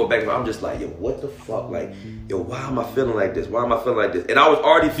 back and forth, back and forth. I'm just like, yo, what the fuck? Like, yo, why am I feeling like this? Why am I feeling like this? And I was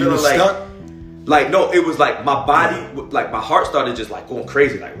already feeling like, stuck? like, no, it was like my body, like my heart started just like going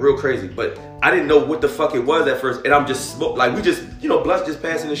crazy, like real crazy. But I didn't know what the fuck it was at first. And I'm just like, we just, you know, blunts just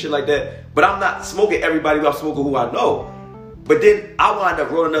passing and shit like that. But I'm not smoking everybody. I'm smoking who I know. But then I wound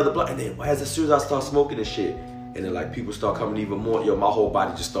up rolling another blunt. And then as soon as I start smoking this shit, and then like people start coming even more, yo, my whole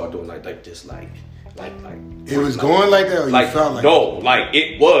body just started doing like it was going like that, or you felt like no, like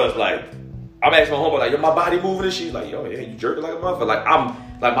it was like I'm asking my homeboy like, yo, my body moving and she's like, yo, yeah, you jerking like a motherfucker. Like I'm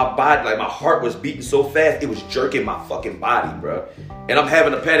like my body, like my heart was beating so fast it was jerking my fucking body, bro. And I'm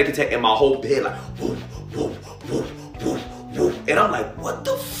having a panic attack in my whole head, like whoop, whoop, whoop, whoop, whoop. And I'm like, what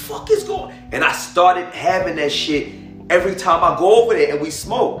the fuck is going? And I started having that shit every time I go over there and we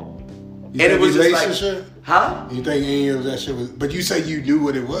smoke. You and it was just like, huh? You think any of that shit was? But you say you knew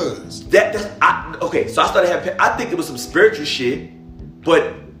what it was. Okay, so I started having. I think it was some spiritual shit,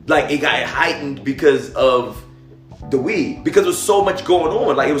 but like it got heightened because of the weed. Because there was so much going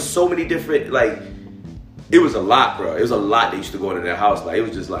on. Like it was so many different. Like it was a lot, bro. It was a lot that used to go into that house. Like it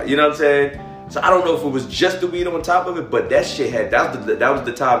was just like, you know what I'm saying. So I don't know if it was just the weed on top of it, but that shit that was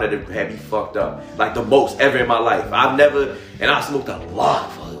the time that it had me fucked up, like the most ever in my life. I smoked a lot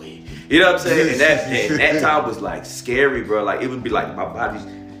of fucking weed. You know what I'm saying? And that time was like scary, bro. Like it would be like my body's.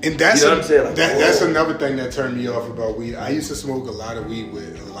 And that's you know what I'm saying? Like, that's another thing that turned me off about weed. I used to smoke a lot of weed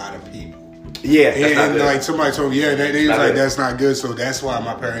with a lot of people. Yeah, and like somebody told me, they was like, good. that's not good. So that's why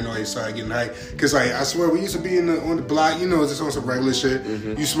my paranoia started getting high. Cause like I swear, we used to be on the block, you know, just on some regular shit.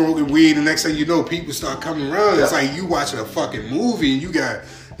 Mm-hmm. You smoking weed, and next thing you know, people start coming around. Yeah. It's like you watching a fucking movie, and you got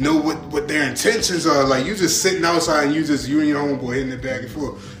know what their intentions are. Like you just sitting outside, and you and your homeboy hitting it back and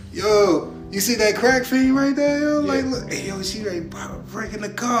forth. Yo, you see that crack fiend right there? Yo, like look, hey yo, she right breaking the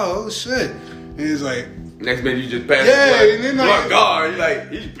car. Oh shit! And it's like. Next minute you just pass and then like guard,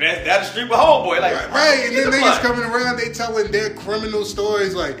 you just pass down the street with homeboy, like right. And then niggas coming around, they telling their criminal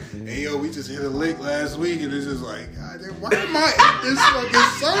stories like, hey yo, we just hit a lick last week, and it's just like, God damn, why am I in this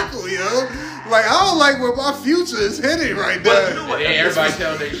fucking circle, yo? Like I don't like where my future is heading right now. You know what? And everybody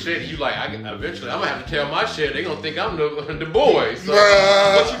telling their shit, you like, eventually I'm gonna have to tell my shit. They gonna think I'm the boy. So.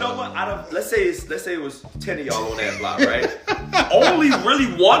 But you know what? Let's say it was 10 of y'all on that block, right? Only really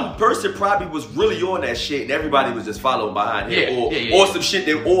one person probably was really on that shit, and everybody was just following behind him, or some shit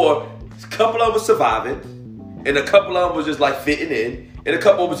or a couple of them was surviving, and a couple of them was just like fitting in, and a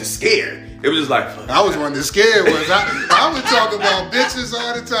couple of them was just scared. It was just like I was one of the scared ones. I would talk about bitches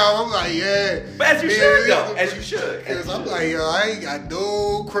all the time. I'm like, yeah, but as you should though, as you should. Because I'm like, yo, I ain't got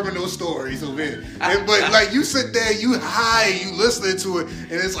no criminal stories over here. But like you sit there, you high, you listening to it,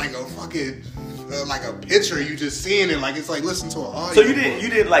 and it's like a fucking. Like a picture, you just seeing it, like it's like listening to an audio. So you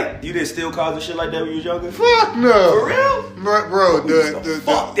didn't steal cars and shit like that when you was younger? Fuck no. For real? Bro,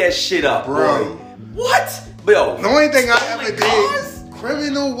 fuck that shit up, bro. What? Yo, the only thing I ever did,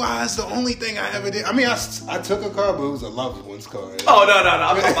 criminal wise, the only thing I ever did. I mean, I took a car, but it was a loved one's car. Oh no!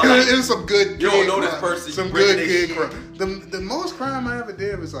 I'm talking about it was some good. You don't know this person. Some good crime. The most crime I ever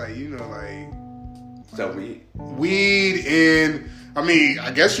did was like weed and. I mean,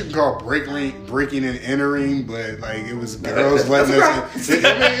 I guess you can call it breaking and entering, but like it was girls letting us in.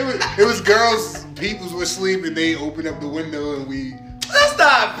 It was girls, people were sleeping, they opened up the window and we. That's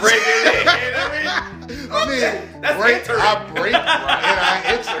not breaking in. I break and I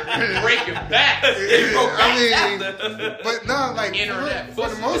enter. Breaking back. But no, like for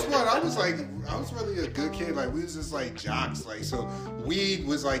the most part, I was really a good kid. Like we was just like jocks. Like so, weed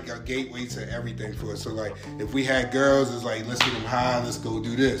was like a gateway to everything for us. So like if we had girls, it's like let's get them high, let's go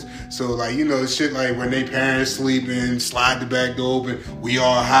do this. So like shit like when they parents sleeping, slide the back door open, we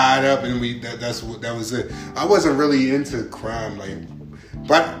all hide up, and that was it. I wasn't really into crime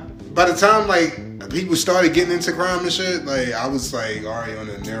but by the time like people started getting into crime and shit, like I was like already on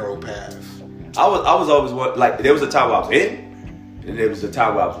a narrow path. I was always like there was a time where I was in, and there was a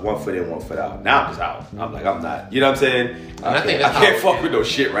time where I was 1 foot in, 1 foot out. Now I'm just out. I'm like I'm not. You know what I'm saying? I can't fuck with no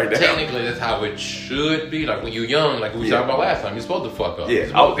shit right now. Technically, that's how it should be. Like when you're young, like we talked about last time, you're supposed to fuck up. Yeah, you're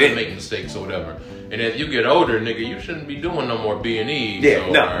supposed to make mistakes or whatever. And as you get older, nigga, you shouldn't be doing no more B&E.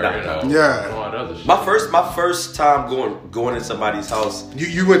 Yeah, no. All that other shit. My first time going in somebody's house.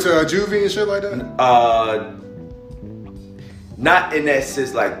 You went to juvie and shit like that? Not in that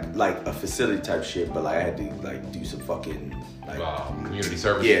sense, like a facility type shit, but like I had to like do some fucking like community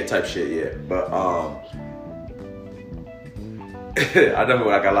service. Yeah, type shit. Yeah, but I know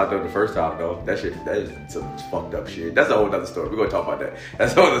when I got locked up the first time though. That is some fucked up shit. That's a whole other story. We're gonna talk about that.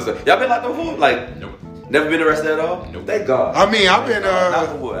 That's a whole other story. Y'all been locked up before? Like, Nope. Never been arrested at all? Nope. Thank God. I mean, I've been. Knock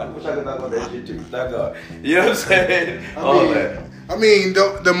on wood. I wish I could knock on that shit too. Thank God. You know what I'm saying? All that. I mean,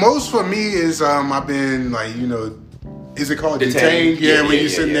 the most for me is I've been like, you know, is it called detained? Yeah, when you're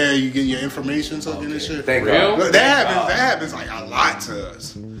sitting there, you get your information taken and shit. Thank Real? God. Look, that happens like a lot to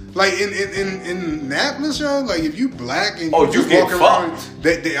us. Like in Annapolis, yo, like if you black and you just get walk around,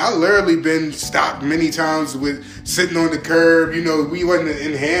 fucked. I literally been stopped many times with sitting on the curb. You know, we wasn't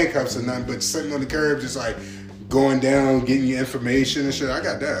in handcuffs or nothing, but sitting on the curb, just like going down, getting your information and shit. I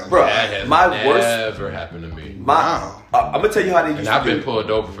got that. Bro, That has never happened to me. Wow. I'm gonna tell you how they used And to I've do. been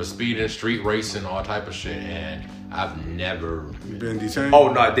pulled over for speeding, street racing, all type of shit, and I've never. Been detained.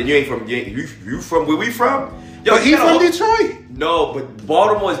 Oh no, then you ain't from you from where we from? Yo, But he from Detroit. No, but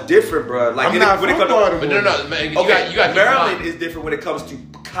Baltimore is different, bro. Like I'm not from Baltimore. But no, man, you Okay, got Maryland is different when it comes to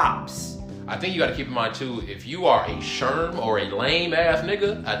cops. I think you got to keep in mind too. If you are a sherm or a lame ass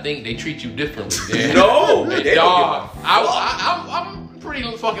nigga, I think they treat you differently. Than No, a they dog. don't give a I'm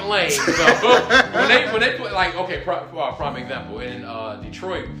pretty fucking lame. So when they put like prime example in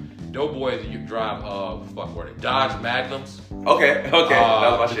Detroit, Doughboys you drive Dodge Magnums. Okay, that was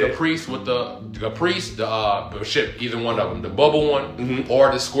my The shit. Caprice with the shit, either one of them, the bubble one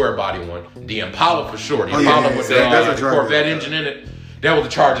or the square body one. The Impala for sure. The Impala with that's a the drug Corvette dealer. engine in it. That was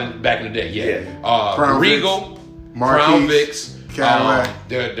the Charger back in the day. Yeah. Crown Regal, Vics, Crown Marquis, Vics, Cadillac.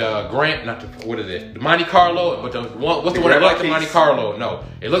 the Grant, what is it? The Monte Carlo, but what's the one that Grand looks like the Marquis? Monte Carlo? No,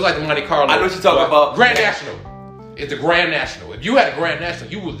 it looks like the Monte Carlo. I know what you're talking about. Grand National. It's the Grand National. If you had a Grand National,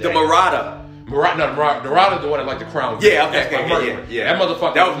 you was The there. Murata. The Murata's the one that like the Crown. Yeah, Vic. okay, That's my yeah, Mercury. yeah. That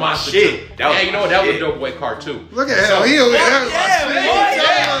motherfucker That was my monster shit. too. That was Yeah, you know my what? That was a shit. dope boy car too. Look at So- him.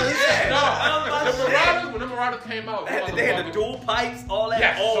 Yeah, When the Muratas came out, They had the dual pipes, all that,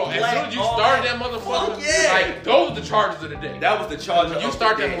 yeah, all so black. as soon as you all started that motherfucker, Fuck yeah. like those were the charges of the day. That was the charger. When you of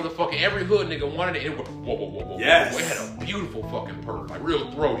start the that day. motherfucker, every hood nigga wanted it. It was whoa. Yes. It had a beautiful fucking purr, like real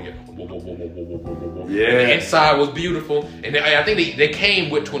throaty. Whoa. Yeah. And the inside was beautiful, and I think they came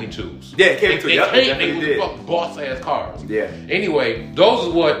with 22s. Yeah, it came with 22s. Yep, They definitely were did. fucking boss ass cars. Yeah. Anyway, those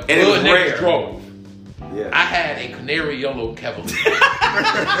are what And it was hood niggas rare. drove. Yeah. I had a canary yellow Cavalier.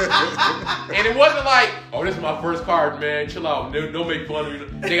 And it wasn't like, oh, this is my first car, man. Chill out. Don't make fun of me.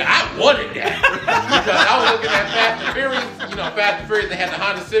 Nigga, I wanted that. Because I was looking at Fast and Furious. You know, Fast and Furious, they had the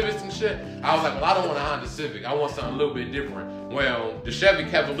Honda Civics and shit. I was like, well, I don't want a Honda Civic. I want something a little bit different. Well, the Chevy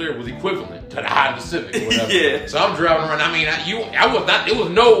Cavalier was equivalent to the Honda Civic or whatever. Yeah. So I'm driving around. I mean,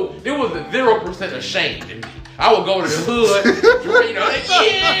 there was a 0% of shame in me. I would go to the hood, you know, like,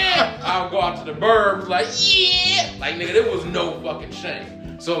 yeah. I would go out to the burbs, like, yeah. Like, nigga, there was no fucking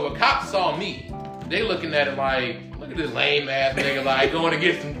shame. So if a cop saw me, they looking at it like, look at this lame ass nigga, like, going to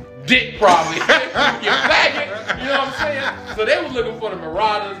get some dick probably. You faggot. You know what I'm saying? So they was looking for the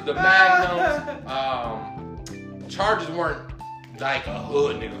Muratas, the Magnums. Chargers weren't like a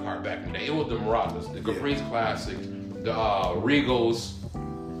hood nigga car back in the day. It was the Muratas, the Caprice Classics, the Regals.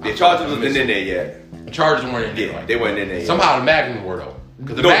 The Chargers wasn't in there yet. The Chargers weren't in there. Yeah, Like they weren't in there yet. Somehow the Magnum were though.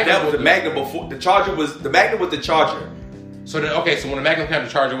 No, that was the Magnum before. The Charger was the Magnum was the Charger. So when the Magnum came, the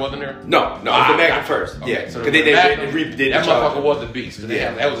Charger wasn't there. No, it was the Magnum first. Okay, Yeah, so because the they Magnum, redid that the Charger. motherfucker was the beast.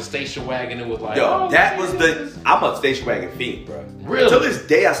 Yeah. That was a station wagon. It was like, Yo, that this was is- I'm a station wagon fiend, bro. Really? Till this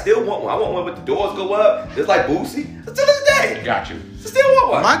day, I still want one. I want one with the doors go up, just like Boosie. Till this day, Got you. I still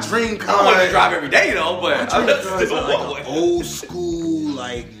want one. My dream I car. don't want to drive every day, though, but I My dream car is still like want an one. old school,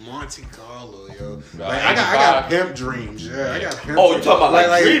 like Monte Carlo, yo. Like, I 85. got pimp dreams. Yeah, I got pimp. Oh, you talking about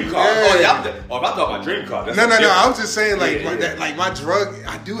like dream car? yeah. Oh, yeah. If I'm talking about dream car, that's No. different. I was just saying, like, Yeah. like my drug.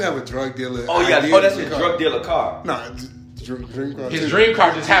 I do have a drug dealer. Oh, yeah. idea Oh, that's for your car. drug dealer car. No, dream car. His too. dream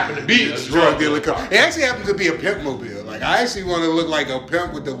car just happened to be a Drug dealer car. It actually happens to be a pimp mobile. Like, I actually want to look like a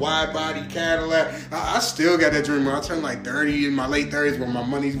pimp with the wide body Cadillac. I still got that dream. I turned like 30 in my late 30s when my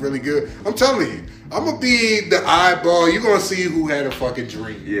money's really good. I'm telling you, I'm gonna be the eyeball. You're gonna see who had a fucking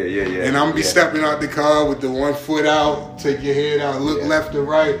dream. Yeah. And I'm gonna be stepping out the car with the 1 foot out, take your head out, look left or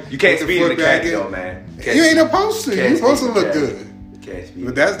right. You can't put speed in the back caddy, though, man. You ain't supposed to. Can't You're supposed to speed in look the good. caddy. Can't speed.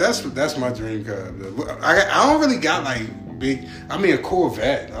 But that's my dream car. Though. I don't really got like big. I mean, a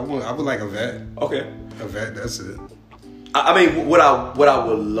Corvette. I would like a vet. Okay. A vet. That's it. I mean, what I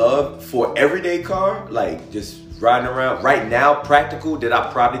would love for everyday car, like just riding around right now, practical that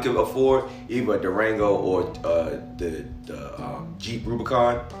I probably could afford, either a Durango or the Jeep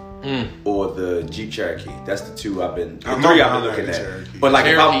Rubicon. or the Jeep Cherokee. That's the two I've been. The I'm three not I've been like looking the at. Cherokee. But like,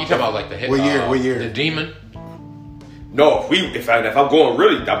 if Cherokee, I'm you talking about like the What year? the Demon? no, if I'm going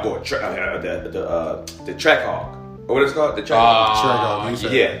really, I'm going the Track Hawk. Or what it's called? The Track Hawk.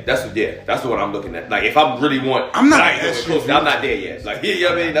 That's the one I'm looking at. Like, if I really want, I'm not like, an SUV. I'm not there yet. Like, you know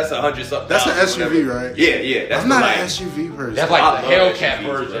what I mean? That's 100-something. That's an thousand, SUV, whatever. right? Yeah. That's I'm not like, an SUV person. That's like I the love Hellcat SUVs,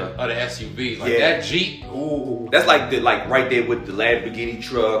 version bro. of the SUV. Like Yeah. that Jeep. Ooh. That's like right there with the Lamborghini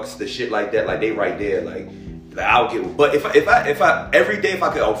trucks, the shit like that. Like, they right there. Like I'll get. But if I every day if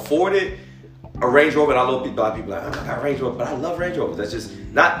I could afford it, a Range Rover. And I love people like, oh, I got a Range Rover, but I love Range Rovers. That's just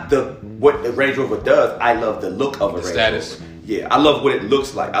not what the Range Rover does. I love the look of a Range Status. Rover. Yeah, I love what it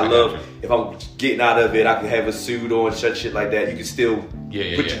looks like. I love gotcha. if I'm getting out of it, I can have a suit on, shit like that. You can still put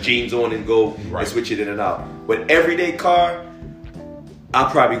your jeans on and go Right. and switch it in and out. But everyday car, I'll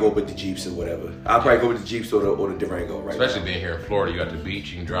probably go with the Jeeps or whatever. I'll probably go with the Jeeps or the Durango right Especially now. being here in Florida, you got the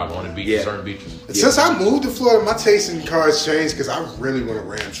beach. You can drive on the beach, Yeah. certain beaches. Since I moved to Florida, my taste in cars changed because I really want a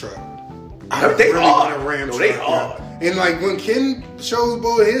Ram truck. They hard. want a Ram No, truck. they hard. yeah. And like when Ken showed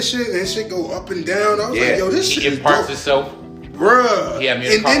boy his shit go up and down, I was Yeah. like, yo, this shit It is imparts dope. itself. Bruh. He had me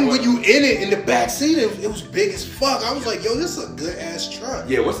in the And then car when with you in it in the back seat, it was big as fuck. I was like, yo, this is a good ass truck.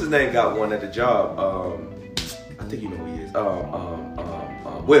 Yeah, what's his name? Got one at the job. I think you know who he is.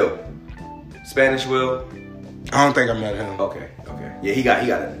 Will. Spanish Will. I don't think I met him. Okay. Yeah, he got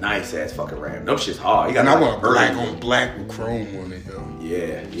a nice ass fucking Ram. Them shit's hard. He got And I like want a black burgundy. on black with chrome on it, yo.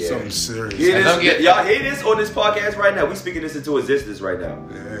 Yeah. Something serious. Hear Don't this, get- y'all hear this on this podcast right now? We speaking this into existence right now.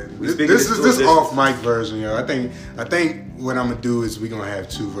 Yeah. We This speaking is into this existence. off mic version, yo. I think what I'm gonna do is we're gonna have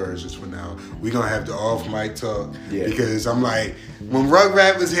two versions for now. We're gonna have the off mic talk Yeah. because I'm like, when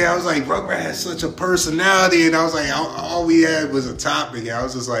Rugrat was here, I was like, Rugrat has such a personality, and I was like, all we had was a topic. And I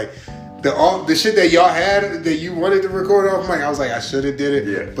was just like, the shit that y'all had that you wanted to record off mic, I was like, I should have did it.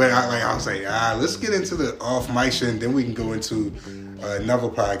 Yeah. But I was like, let's get into the off mic shit, and then we can go into another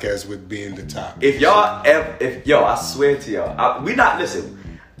podcast with being the topic. If I swear to y'all, we not listen.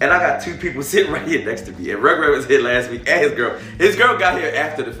 And I got two people sitting right here next to me. And Rugrat was here last week, and his girl. His girl got here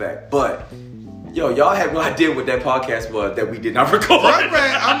after the fact. But y'all have no idea what that podcast was that we did not record.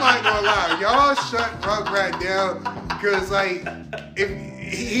 Rugrat, I'm not gonna lie, y'all shut Rugrat down because like if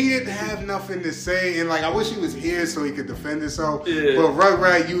he didn't have nothing to say, and like I wish he was here so he could defend himself. Yeah. But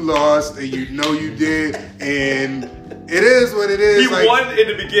Rugrat, you lost, and you know you did, and it is what it is. He like, won in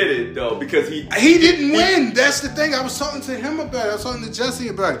the beginning though because he didn't win. That's the thing. I was talking to him about it. I was talking to Jesse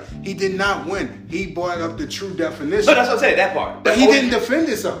about it. He did not win. He brought up the true definition. No, that's what I'm saying. That part. But he didn't defend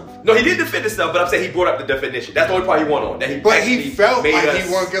himself. No, he did defend himself, but I'm saying he brought up the definition. That's the only part he won on. That he But he actually felt made like us-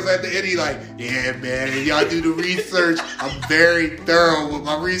 he won because at the end he like, yeah, man, y'all do the research. I'm very thorough with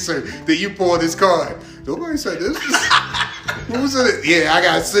my research. Then you pull this card. Nobody said this. Who was it? Yeah, I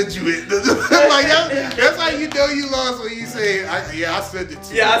gotta send you it. Like that's how you know you lost when you say, I sent it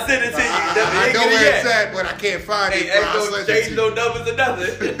to you. Yeah, I sent it to you. I know where it's at, but I can't find it. Ain't but I'll no send it change to no you. numbers or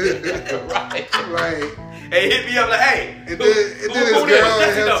nothing. Right. Right. Hey, hit me up like, hey. And then his who girl this? and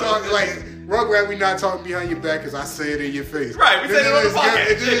That's him enough. talking like, Rugrat, we not talking behind your back because I say it in your face. Right, we Then said it on the his girl-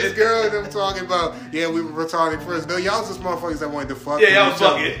 podcast. And then his girl and them talking about, yeah, we were retarded first. No, y'all just motherfuckers that wanted to fuck. Yeah, with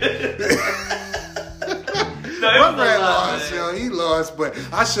y'all each other. fucking. No, it was a Rugrat lot, lost, man. yo. He lost, but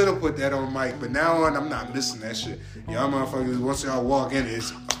I should have put that on mic. But now on, I'm not missing that shit. Y'all motherfuckers, once y'all walk in,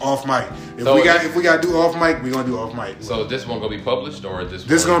 it's off mic. If So we got to do off mic, we gonna do off mic. So this one gonna be published or This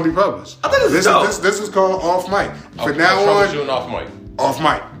is gonna be published. I thought this was dope. This is called off mic. For now troubleshooting on, off mic. off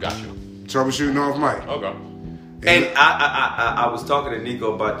mic. Gotcha. Troubleshooting off mic. Okay. And I was talking to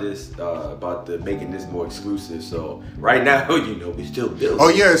Nico about this, about the making this more exclusive. So right now, we still building. Oh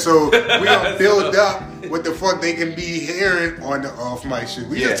yeah, so we gonna build up what the fuck they can be hearing on the off mic shit.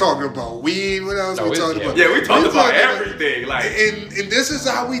 We Yeah. just talking about weed. What else No, we it's- talking yeah. about? Yeah, we talked about talking everything. Like, and this is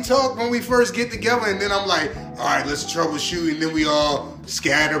how we talk when we first get together. And then I'm like, all right, let's troubleshoot. And then we all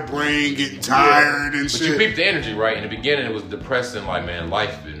scatterbrain, getting tired and But shit. you peeped the energy, right? In the beginning, it was depressing. Like, man,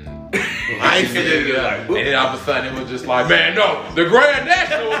 life been. Life and been- then all of a sudden, it was just like, man, no, the Grand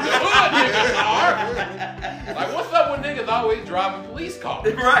National was the hood niggas car. Like, what's up with niggas always driving police cars?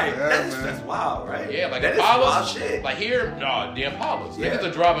 right? Yeah, that's man. wild, right? Yeah, like that is wild Impalas. shit. Like here, no, the Impalas. Yeah. Niggas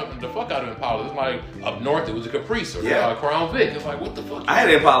are driving the fuck out of Impalas. It's like up north, it was a Caprice or Yeah. Crown Vic. It's like, what the fuck? I had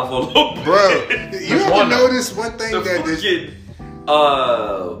an Impala for a little bit. Bro, you ever one, though? notice one thing The that this fucking,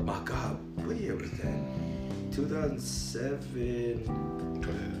 my God, what year was that? 2007.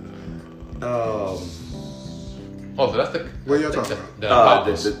 Oh, so that's the. What y'all talking about?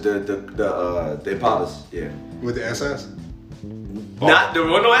 The The Impalas, yeah. with the SS? Not there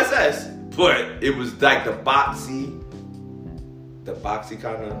was no SS, but it was like the boxy. The boxy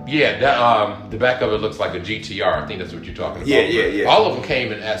kind of. Yeah, that the back of it looks like a GTR. I think that's what you're talking about. Yeah. All of them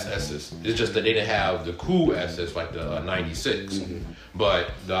came in SSs. It's just that they didn't have the cool SS like the 96.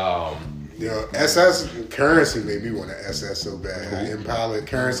 But the SS Currency made me want to SS so bad. Impala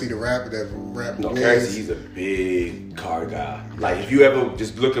Currency, the rapper that rap. No, Currency, he's a big car guy. Like if you ever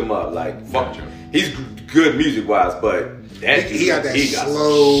just look him up, like fuck you. He's good music wise, but he got that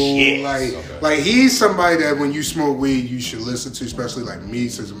slow, like he's somebody that when you smoke weed you should listen to, especially like me,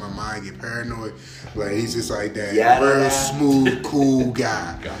 since my mind get paranoid. Like he's just like that real smooth, cool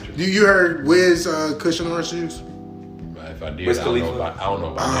guy. Gotcha. You heard Wiz Cushion Orange Juice? If I did, I don't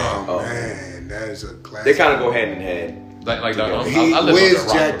know about that. Oh man, that is a classic. They kind of go hand in hand. Wiz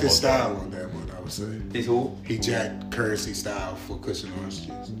jacked the style on that one, I would say. He's who? He jacked Currency style for Cushion Orange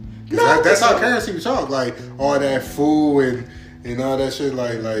Juice. That's how Currency was talk, like all that food and all that shit.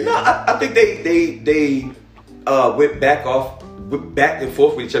 Like no, I think they went back and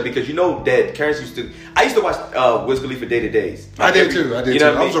forth with each other because you know that Currency I used to watch Wiz Khalifa Day to Days. I did too.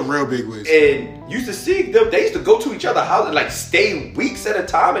 I was a real big Wiz. And used to see them. They used to go to each other's house and like stay weeks at a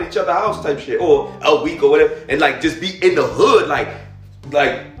time at each other's house type shit, or a week or whatever, and like just be in the hood, like,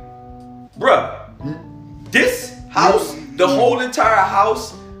 bruh, this house, the whole entire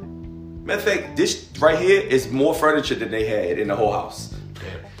house. Matter of fact, this right here is more furniture than they had in the whole house.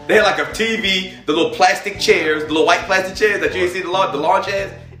 They had like a TV, the little plastic chairs, the little white plastic chairs that you ain't see the lawn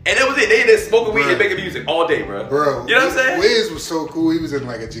chairs, and that was it. They just smoking weed and making music all day, bro. You know what I'm saying? Wiz was so cool. He was in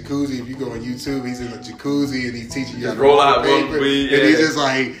like a jacuzzi. If you go on YouTube, he's in a jacuzzi and he's teaching you how to roll out paper. weed. And he just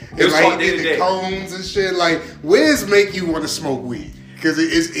like, it's like he did the cones and shit. Like Wiz make you want to smoke weed. Because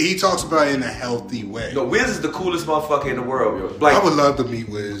he talks about it in a healthy way. No, Wiz is the coolest motherfucker in the world, yo. Like, I would love to meet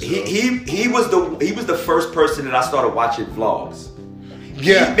Wiz. He was the first person that I started watching vlogs.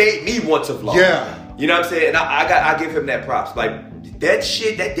 Yeah. He made me want to vlog. Yeah. You know what I'm saying? And I give him that props. Like that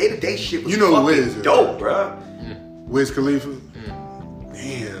shit, that day-to-day shit was Wiz, dope, bro. Wiz Khalifa.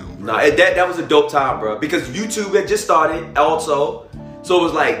 Damn. Bro. Nah, that was a dope time, bro. Because YouTube had just started also. So it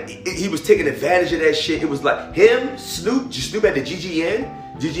was like he was taking advantage of that shit. It was like him, Snoop had the GGN.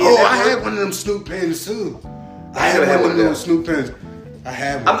 I had one of them Snoop pens too. I had one of them Snoop pens. I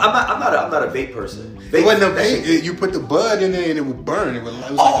had one. I'm not a vape person. It wasn't a vape. You put the bud in there and it would burn. It was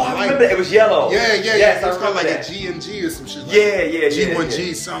like I remember that. It was yellow. Yeah. Yes, it was called like a G&G or some shit. Like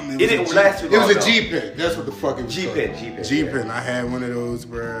G1G something. It didn't last too long. It was a G pen. That's what the fuck it was. G pen. G pen. I had one of those,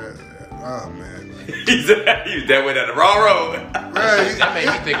 bro. Oh man. He's that way down the wrong road. Right. That made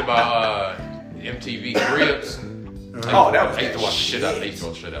me think about MTV Cribs. That was I used to watch the shit out. I used to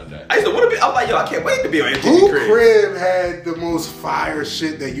watch shit out there. I used to want to be. I'm like, yo, I can't wait to be on MTV Who Cribs. Crib had the most fire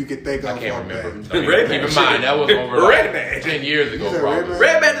shit that you could think of? I can't remember. Redman. Keep in mind that was over like 10 years ago, probably.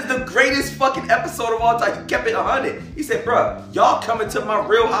 Redman is the greatest fucking episode of all time. He kept it 100. He said, bro, y'all coming to my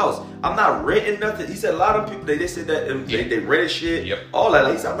real house. I'm not renting nothing. He said a lot of people, they said that they rented shit. Yep. All that.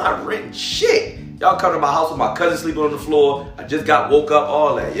 Like, he said, I'm not renting shit. Y'all come to my house with my cousin sleeping on the floor. I just got woke up,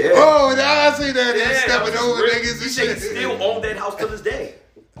 all that. Yeah. Oh, now I see that. Yeah, stepping over niggas and he said shit. he still own that house to this day.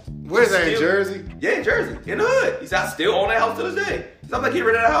 Where's that, in Jersey? Yeah, in Jersey. In the hood. He said, I still own that house to this day. I'm like, he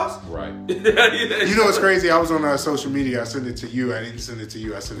rented that house? Right. You know what's crazy? I was on social media. I sent it to you. I didn't send it to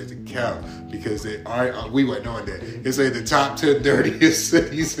you. I sent it to Cal because we weren't on that. It said the top 10 dirtiest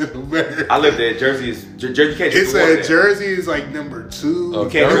cities in America. I lived there. Jersey. You can't. It said Jersey is like number 2.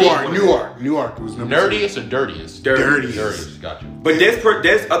 Okay. Newark was number nerdiest 2. Or dirtiest? Dirtiest. Got you. But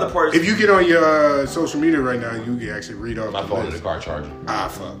there's other parts. If you get on your social media right now, you can actually read off My the phone list. in the car charger.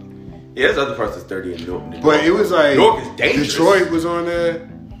 Fuck. Yeah, there's other parts that's dirty in Newark. But it was like Newark is dangerous. Detroit was on there.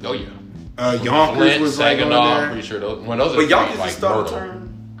 Oh yeah. Yonkers Flint, was like Saginaw, on there. pretty sure those. When those But are Yonkers like is starting to Myrtle.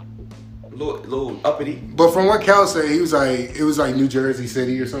 turn a little uppity. But from what Cal said, he was like, it was like New Jersey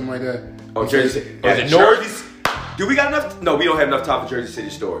City or something like that. Oh, Jersey. Was it North? Do we got enough? No, we don't have enough time for Jersey City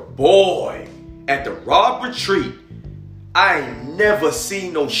story. Boy, at the Rob Retreat, I ain't never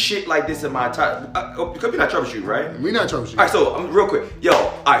seen no shit like this in my entire. Because we not troubleshooting, right? We not troubleshooting. All right, so real quick, yo.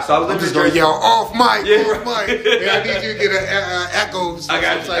 All right, so I was I'm living just in gonna Jersey. yell off mic, Yeah. off mic. And I need you to get an echo. I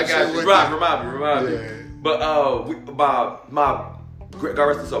got you. Remind me. Yeah. But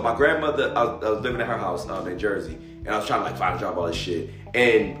my grandmother, I was living at her house in Jersey, and I was trying to like find a job, all this shit.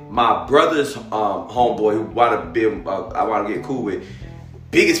 And my brother's homeboy, who wound up being, I wound up getting cool with,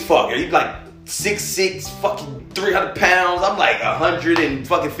 big as fuck. He's like 6'6", fucking 300 pounds. I'm like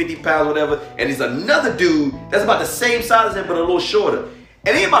 150 pounds, whatever. And there's another dude that's about the same size as him, but a little shorter.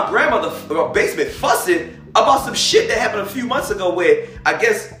 And he and my grandmother basement fussing about some shit that happened a few months ago where I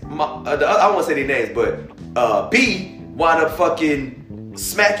guess, I don't want to say their names, but B wound up fucking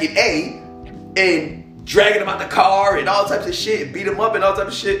smacking A, and dragging him out the car and all types of shit, and beat him up and all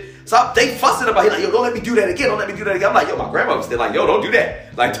types of shit. So they fussing about it. He like, yo, don't let me do that again. Don't let me do that again. I'm like, yo, my grandma was still like, yo, don't do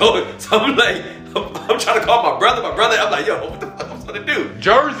that. Like, don't. So I'm like, I'm trying to call my brother. I'm like, yo, what the fuck I'm supposed to do?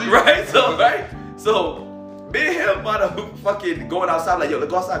 Jersey. Right? So me and him about to fucking going outside. Like, yo,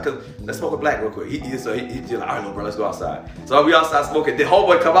 let's go outside because let's smoke a black real quick. He's like, all right, no, bro, let's go outside. So we outside smoking. Then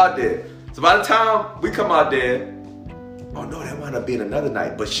homeboy come out there. So by the time we come out there, oh no, that wound up being another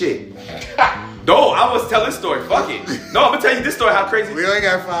night. But shit. No, I was telling this story. Fuck it. No, I'm gonna tell you this story. How crazy. We only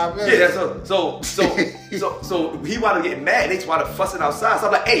got 5 minutes. Yeah. So he wound up getting mad. They just wound up fussing outside. So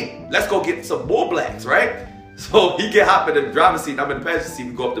I'm like, hey, let's go get some more blacks, right? So he get hop in the driver's seat. And I'm in the passenger seat.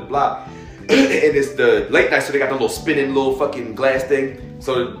 We go up the block, and it's the late night. So they got the little spinning little fucking glass thing.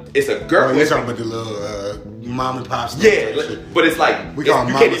 So it's a girl. Oh, you're talking about the little mom and pop stuff. Yeah, but it's like you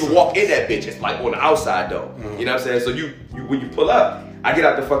can't even walk in that bitch. It's like on the outside though. Mm-hmm. You know what I'm saying? So you when you pull up. I get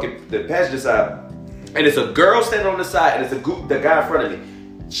out the passenger side, and it's a girl standing on the side, and it's the guy in front of me.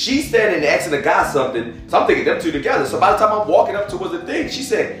 She's standing and asking the guy something, so I'm thinking them two together. So by the time I'm walking up towards the thing, she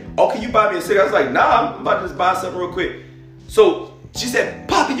said, oh, can you buy me a cigarette? I was like, nah, I'm about to just buy something real quick. So she said,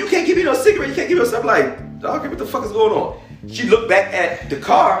 Poppy, you can't give me no cigarette, you can't give me no something. Like, dog, what the fuck is going on? She looked back at the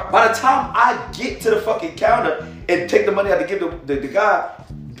car. By the time I get to the fucking counter and take the money out to give the guy,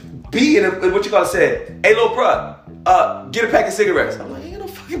 B in what you gotta say, hey, little bruh, get a pack of cigarettes. I'm like, ain't no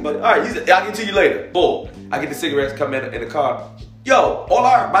fucking money. All right, I'll get it to you later. Boom. I get the cigarettes, come in the car. Yo,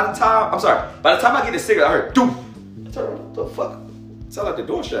 by the time I get the cigarette, I heard, doom. I turn around, what the fuck? Sound like the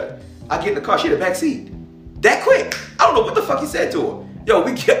door shut. I get in the car, she in the back seat. That quick. I don't know what the fuck he said to her. Yo,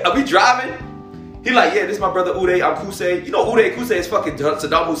 we driving. He like, yeah, this is my brother Uday, I'm Kusay. You know Uday and Kusay is fucking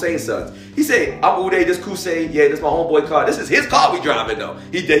Saddam Hussein's sons. He said, I'm Uday, this Kusay, yeah, this my homeboy car. This is his car we driving though.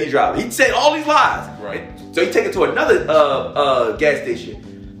 He driving. He said all these lies. Right. So he take it to another gas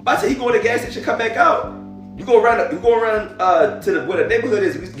station. But I said he go to the gas station, come back out. You go around to where the neighborhood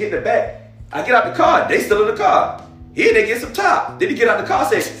is, we get in the back. I get out the car, they still in the car. Here they get some top. Then he get out the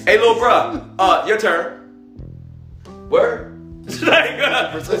car and say, hey little bruh, your turn. Word? Like,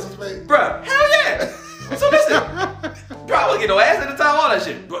 bruh, hell yeah. So listen, bro, I wasn't get no ass at the time, all that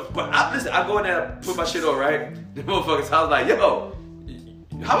shit. But I go in there and put my shit on, right? The motherfuckers, I was like, yo,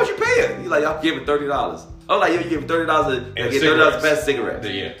 how much you pay her? He's like, I'll give him $30. I was like, yo, you give him $30 and get $30 to pass cigarettes.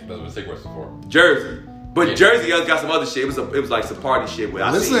 Yeah, that's what cigarettes are for. Jersey. But Jersey got some other shit. It was like some party shit where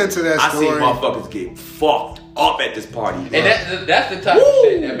I seen motherfuckers get fucked up at this party. And that's the type of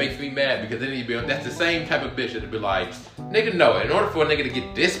shit that makes me mad because that's the same type of bitch that'd be like, nigga, no, in order for a nigga to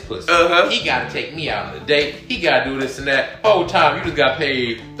get this pussy, he gotta take me out on a date, he gotta do this and that. Whole time you just got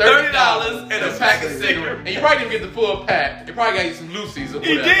paid $30 and a pack of cigarettes. And you probably didn't get the full pack. You probably got you some Lucy's or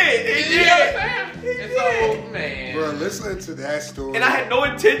whatever. He did. You know what I'm saying? And so, man. Bro, listen to that story. And I had no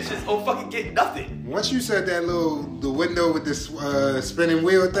intentions of fucking getting nothing. Once you said that the window with this spinning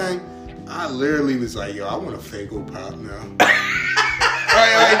wheel thing, I literally was like, yo, I want a Faygo pop now.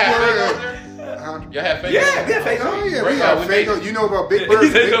 Y'all have Faygo? Yeah, we have Faygo. Oh yeah, we have Faygo. You know about Big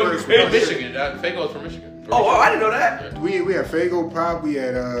Bird? Big Bird's from Michigan. Faygo's from Michigan. I didn't know that. We had Faygo pop. We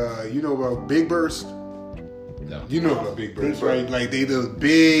had you know about Big Burst? No. You know about Big Burst, right? Like they the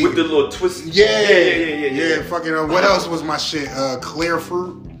big with the little twist. Yeah. Fucking what else was my shit? Clear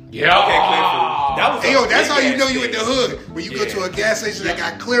Fruit. Yeah. Okay, Clear Fruit. That was. Hey, yo, that's how you know you in the hood. When you go to a gas station that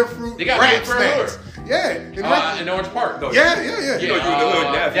got Clear Fruit, they got rap snacks. Yeah, in Orange Park. Yeah. You know you in the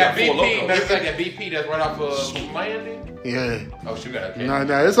hood now. That BP, matter of fact, that BP that's right off of Landing. Yeah. Oh, she got okay.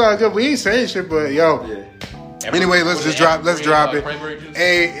 No, it's all good. We ain't saying shit, but yo. Yeah. Anyway, let's drop it.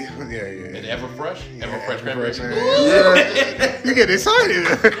 Hey, And Everfresh cranberry juice. Yeah. You get excited.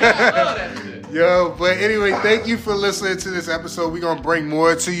 I love that shit. Yo, but anyway, thank you for listening to this episode. We're going to bring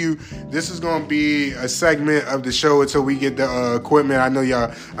more to you. This is going to be a segment of the show until we get the equipment. I know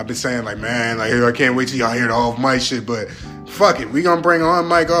y'all, I've been saying like, man, like, I can't wait till y'all hear the off mic shit, but fuck it. We're going to bring on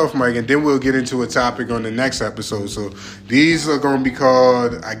mic, off mic, and then we'll get into a topic on the next episode. So these are going to be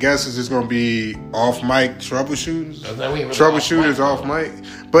called, I guess it's just going to be off mic troubleshooters. Troubleshooters off mic.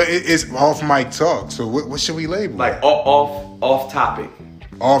 But it's off mic talk. So what should we label? Like off topic.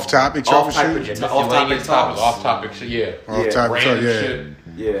 Off topic troubleshooting? Off topic shit, yeah. Off topic talk, yeah.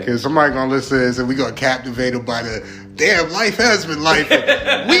 Yeah. Because somebody going to listen to this and we going to captivated by the damn life has been life. Right.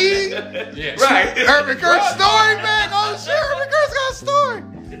 Urban Kurt's story, man. Oh, shit. Urban Kurt's got a story.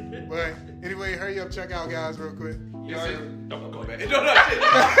 But anyway, hurry up. Check out, guys, real quick. Don't go back.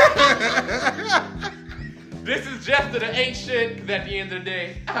 This is just the ain't shit, because at the end of the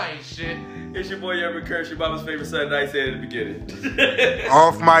day, I ain't shit. It's your boy Urban Kurt, your mama's favorite son, I said at the beginning.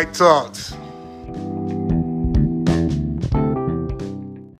 Off mic talks.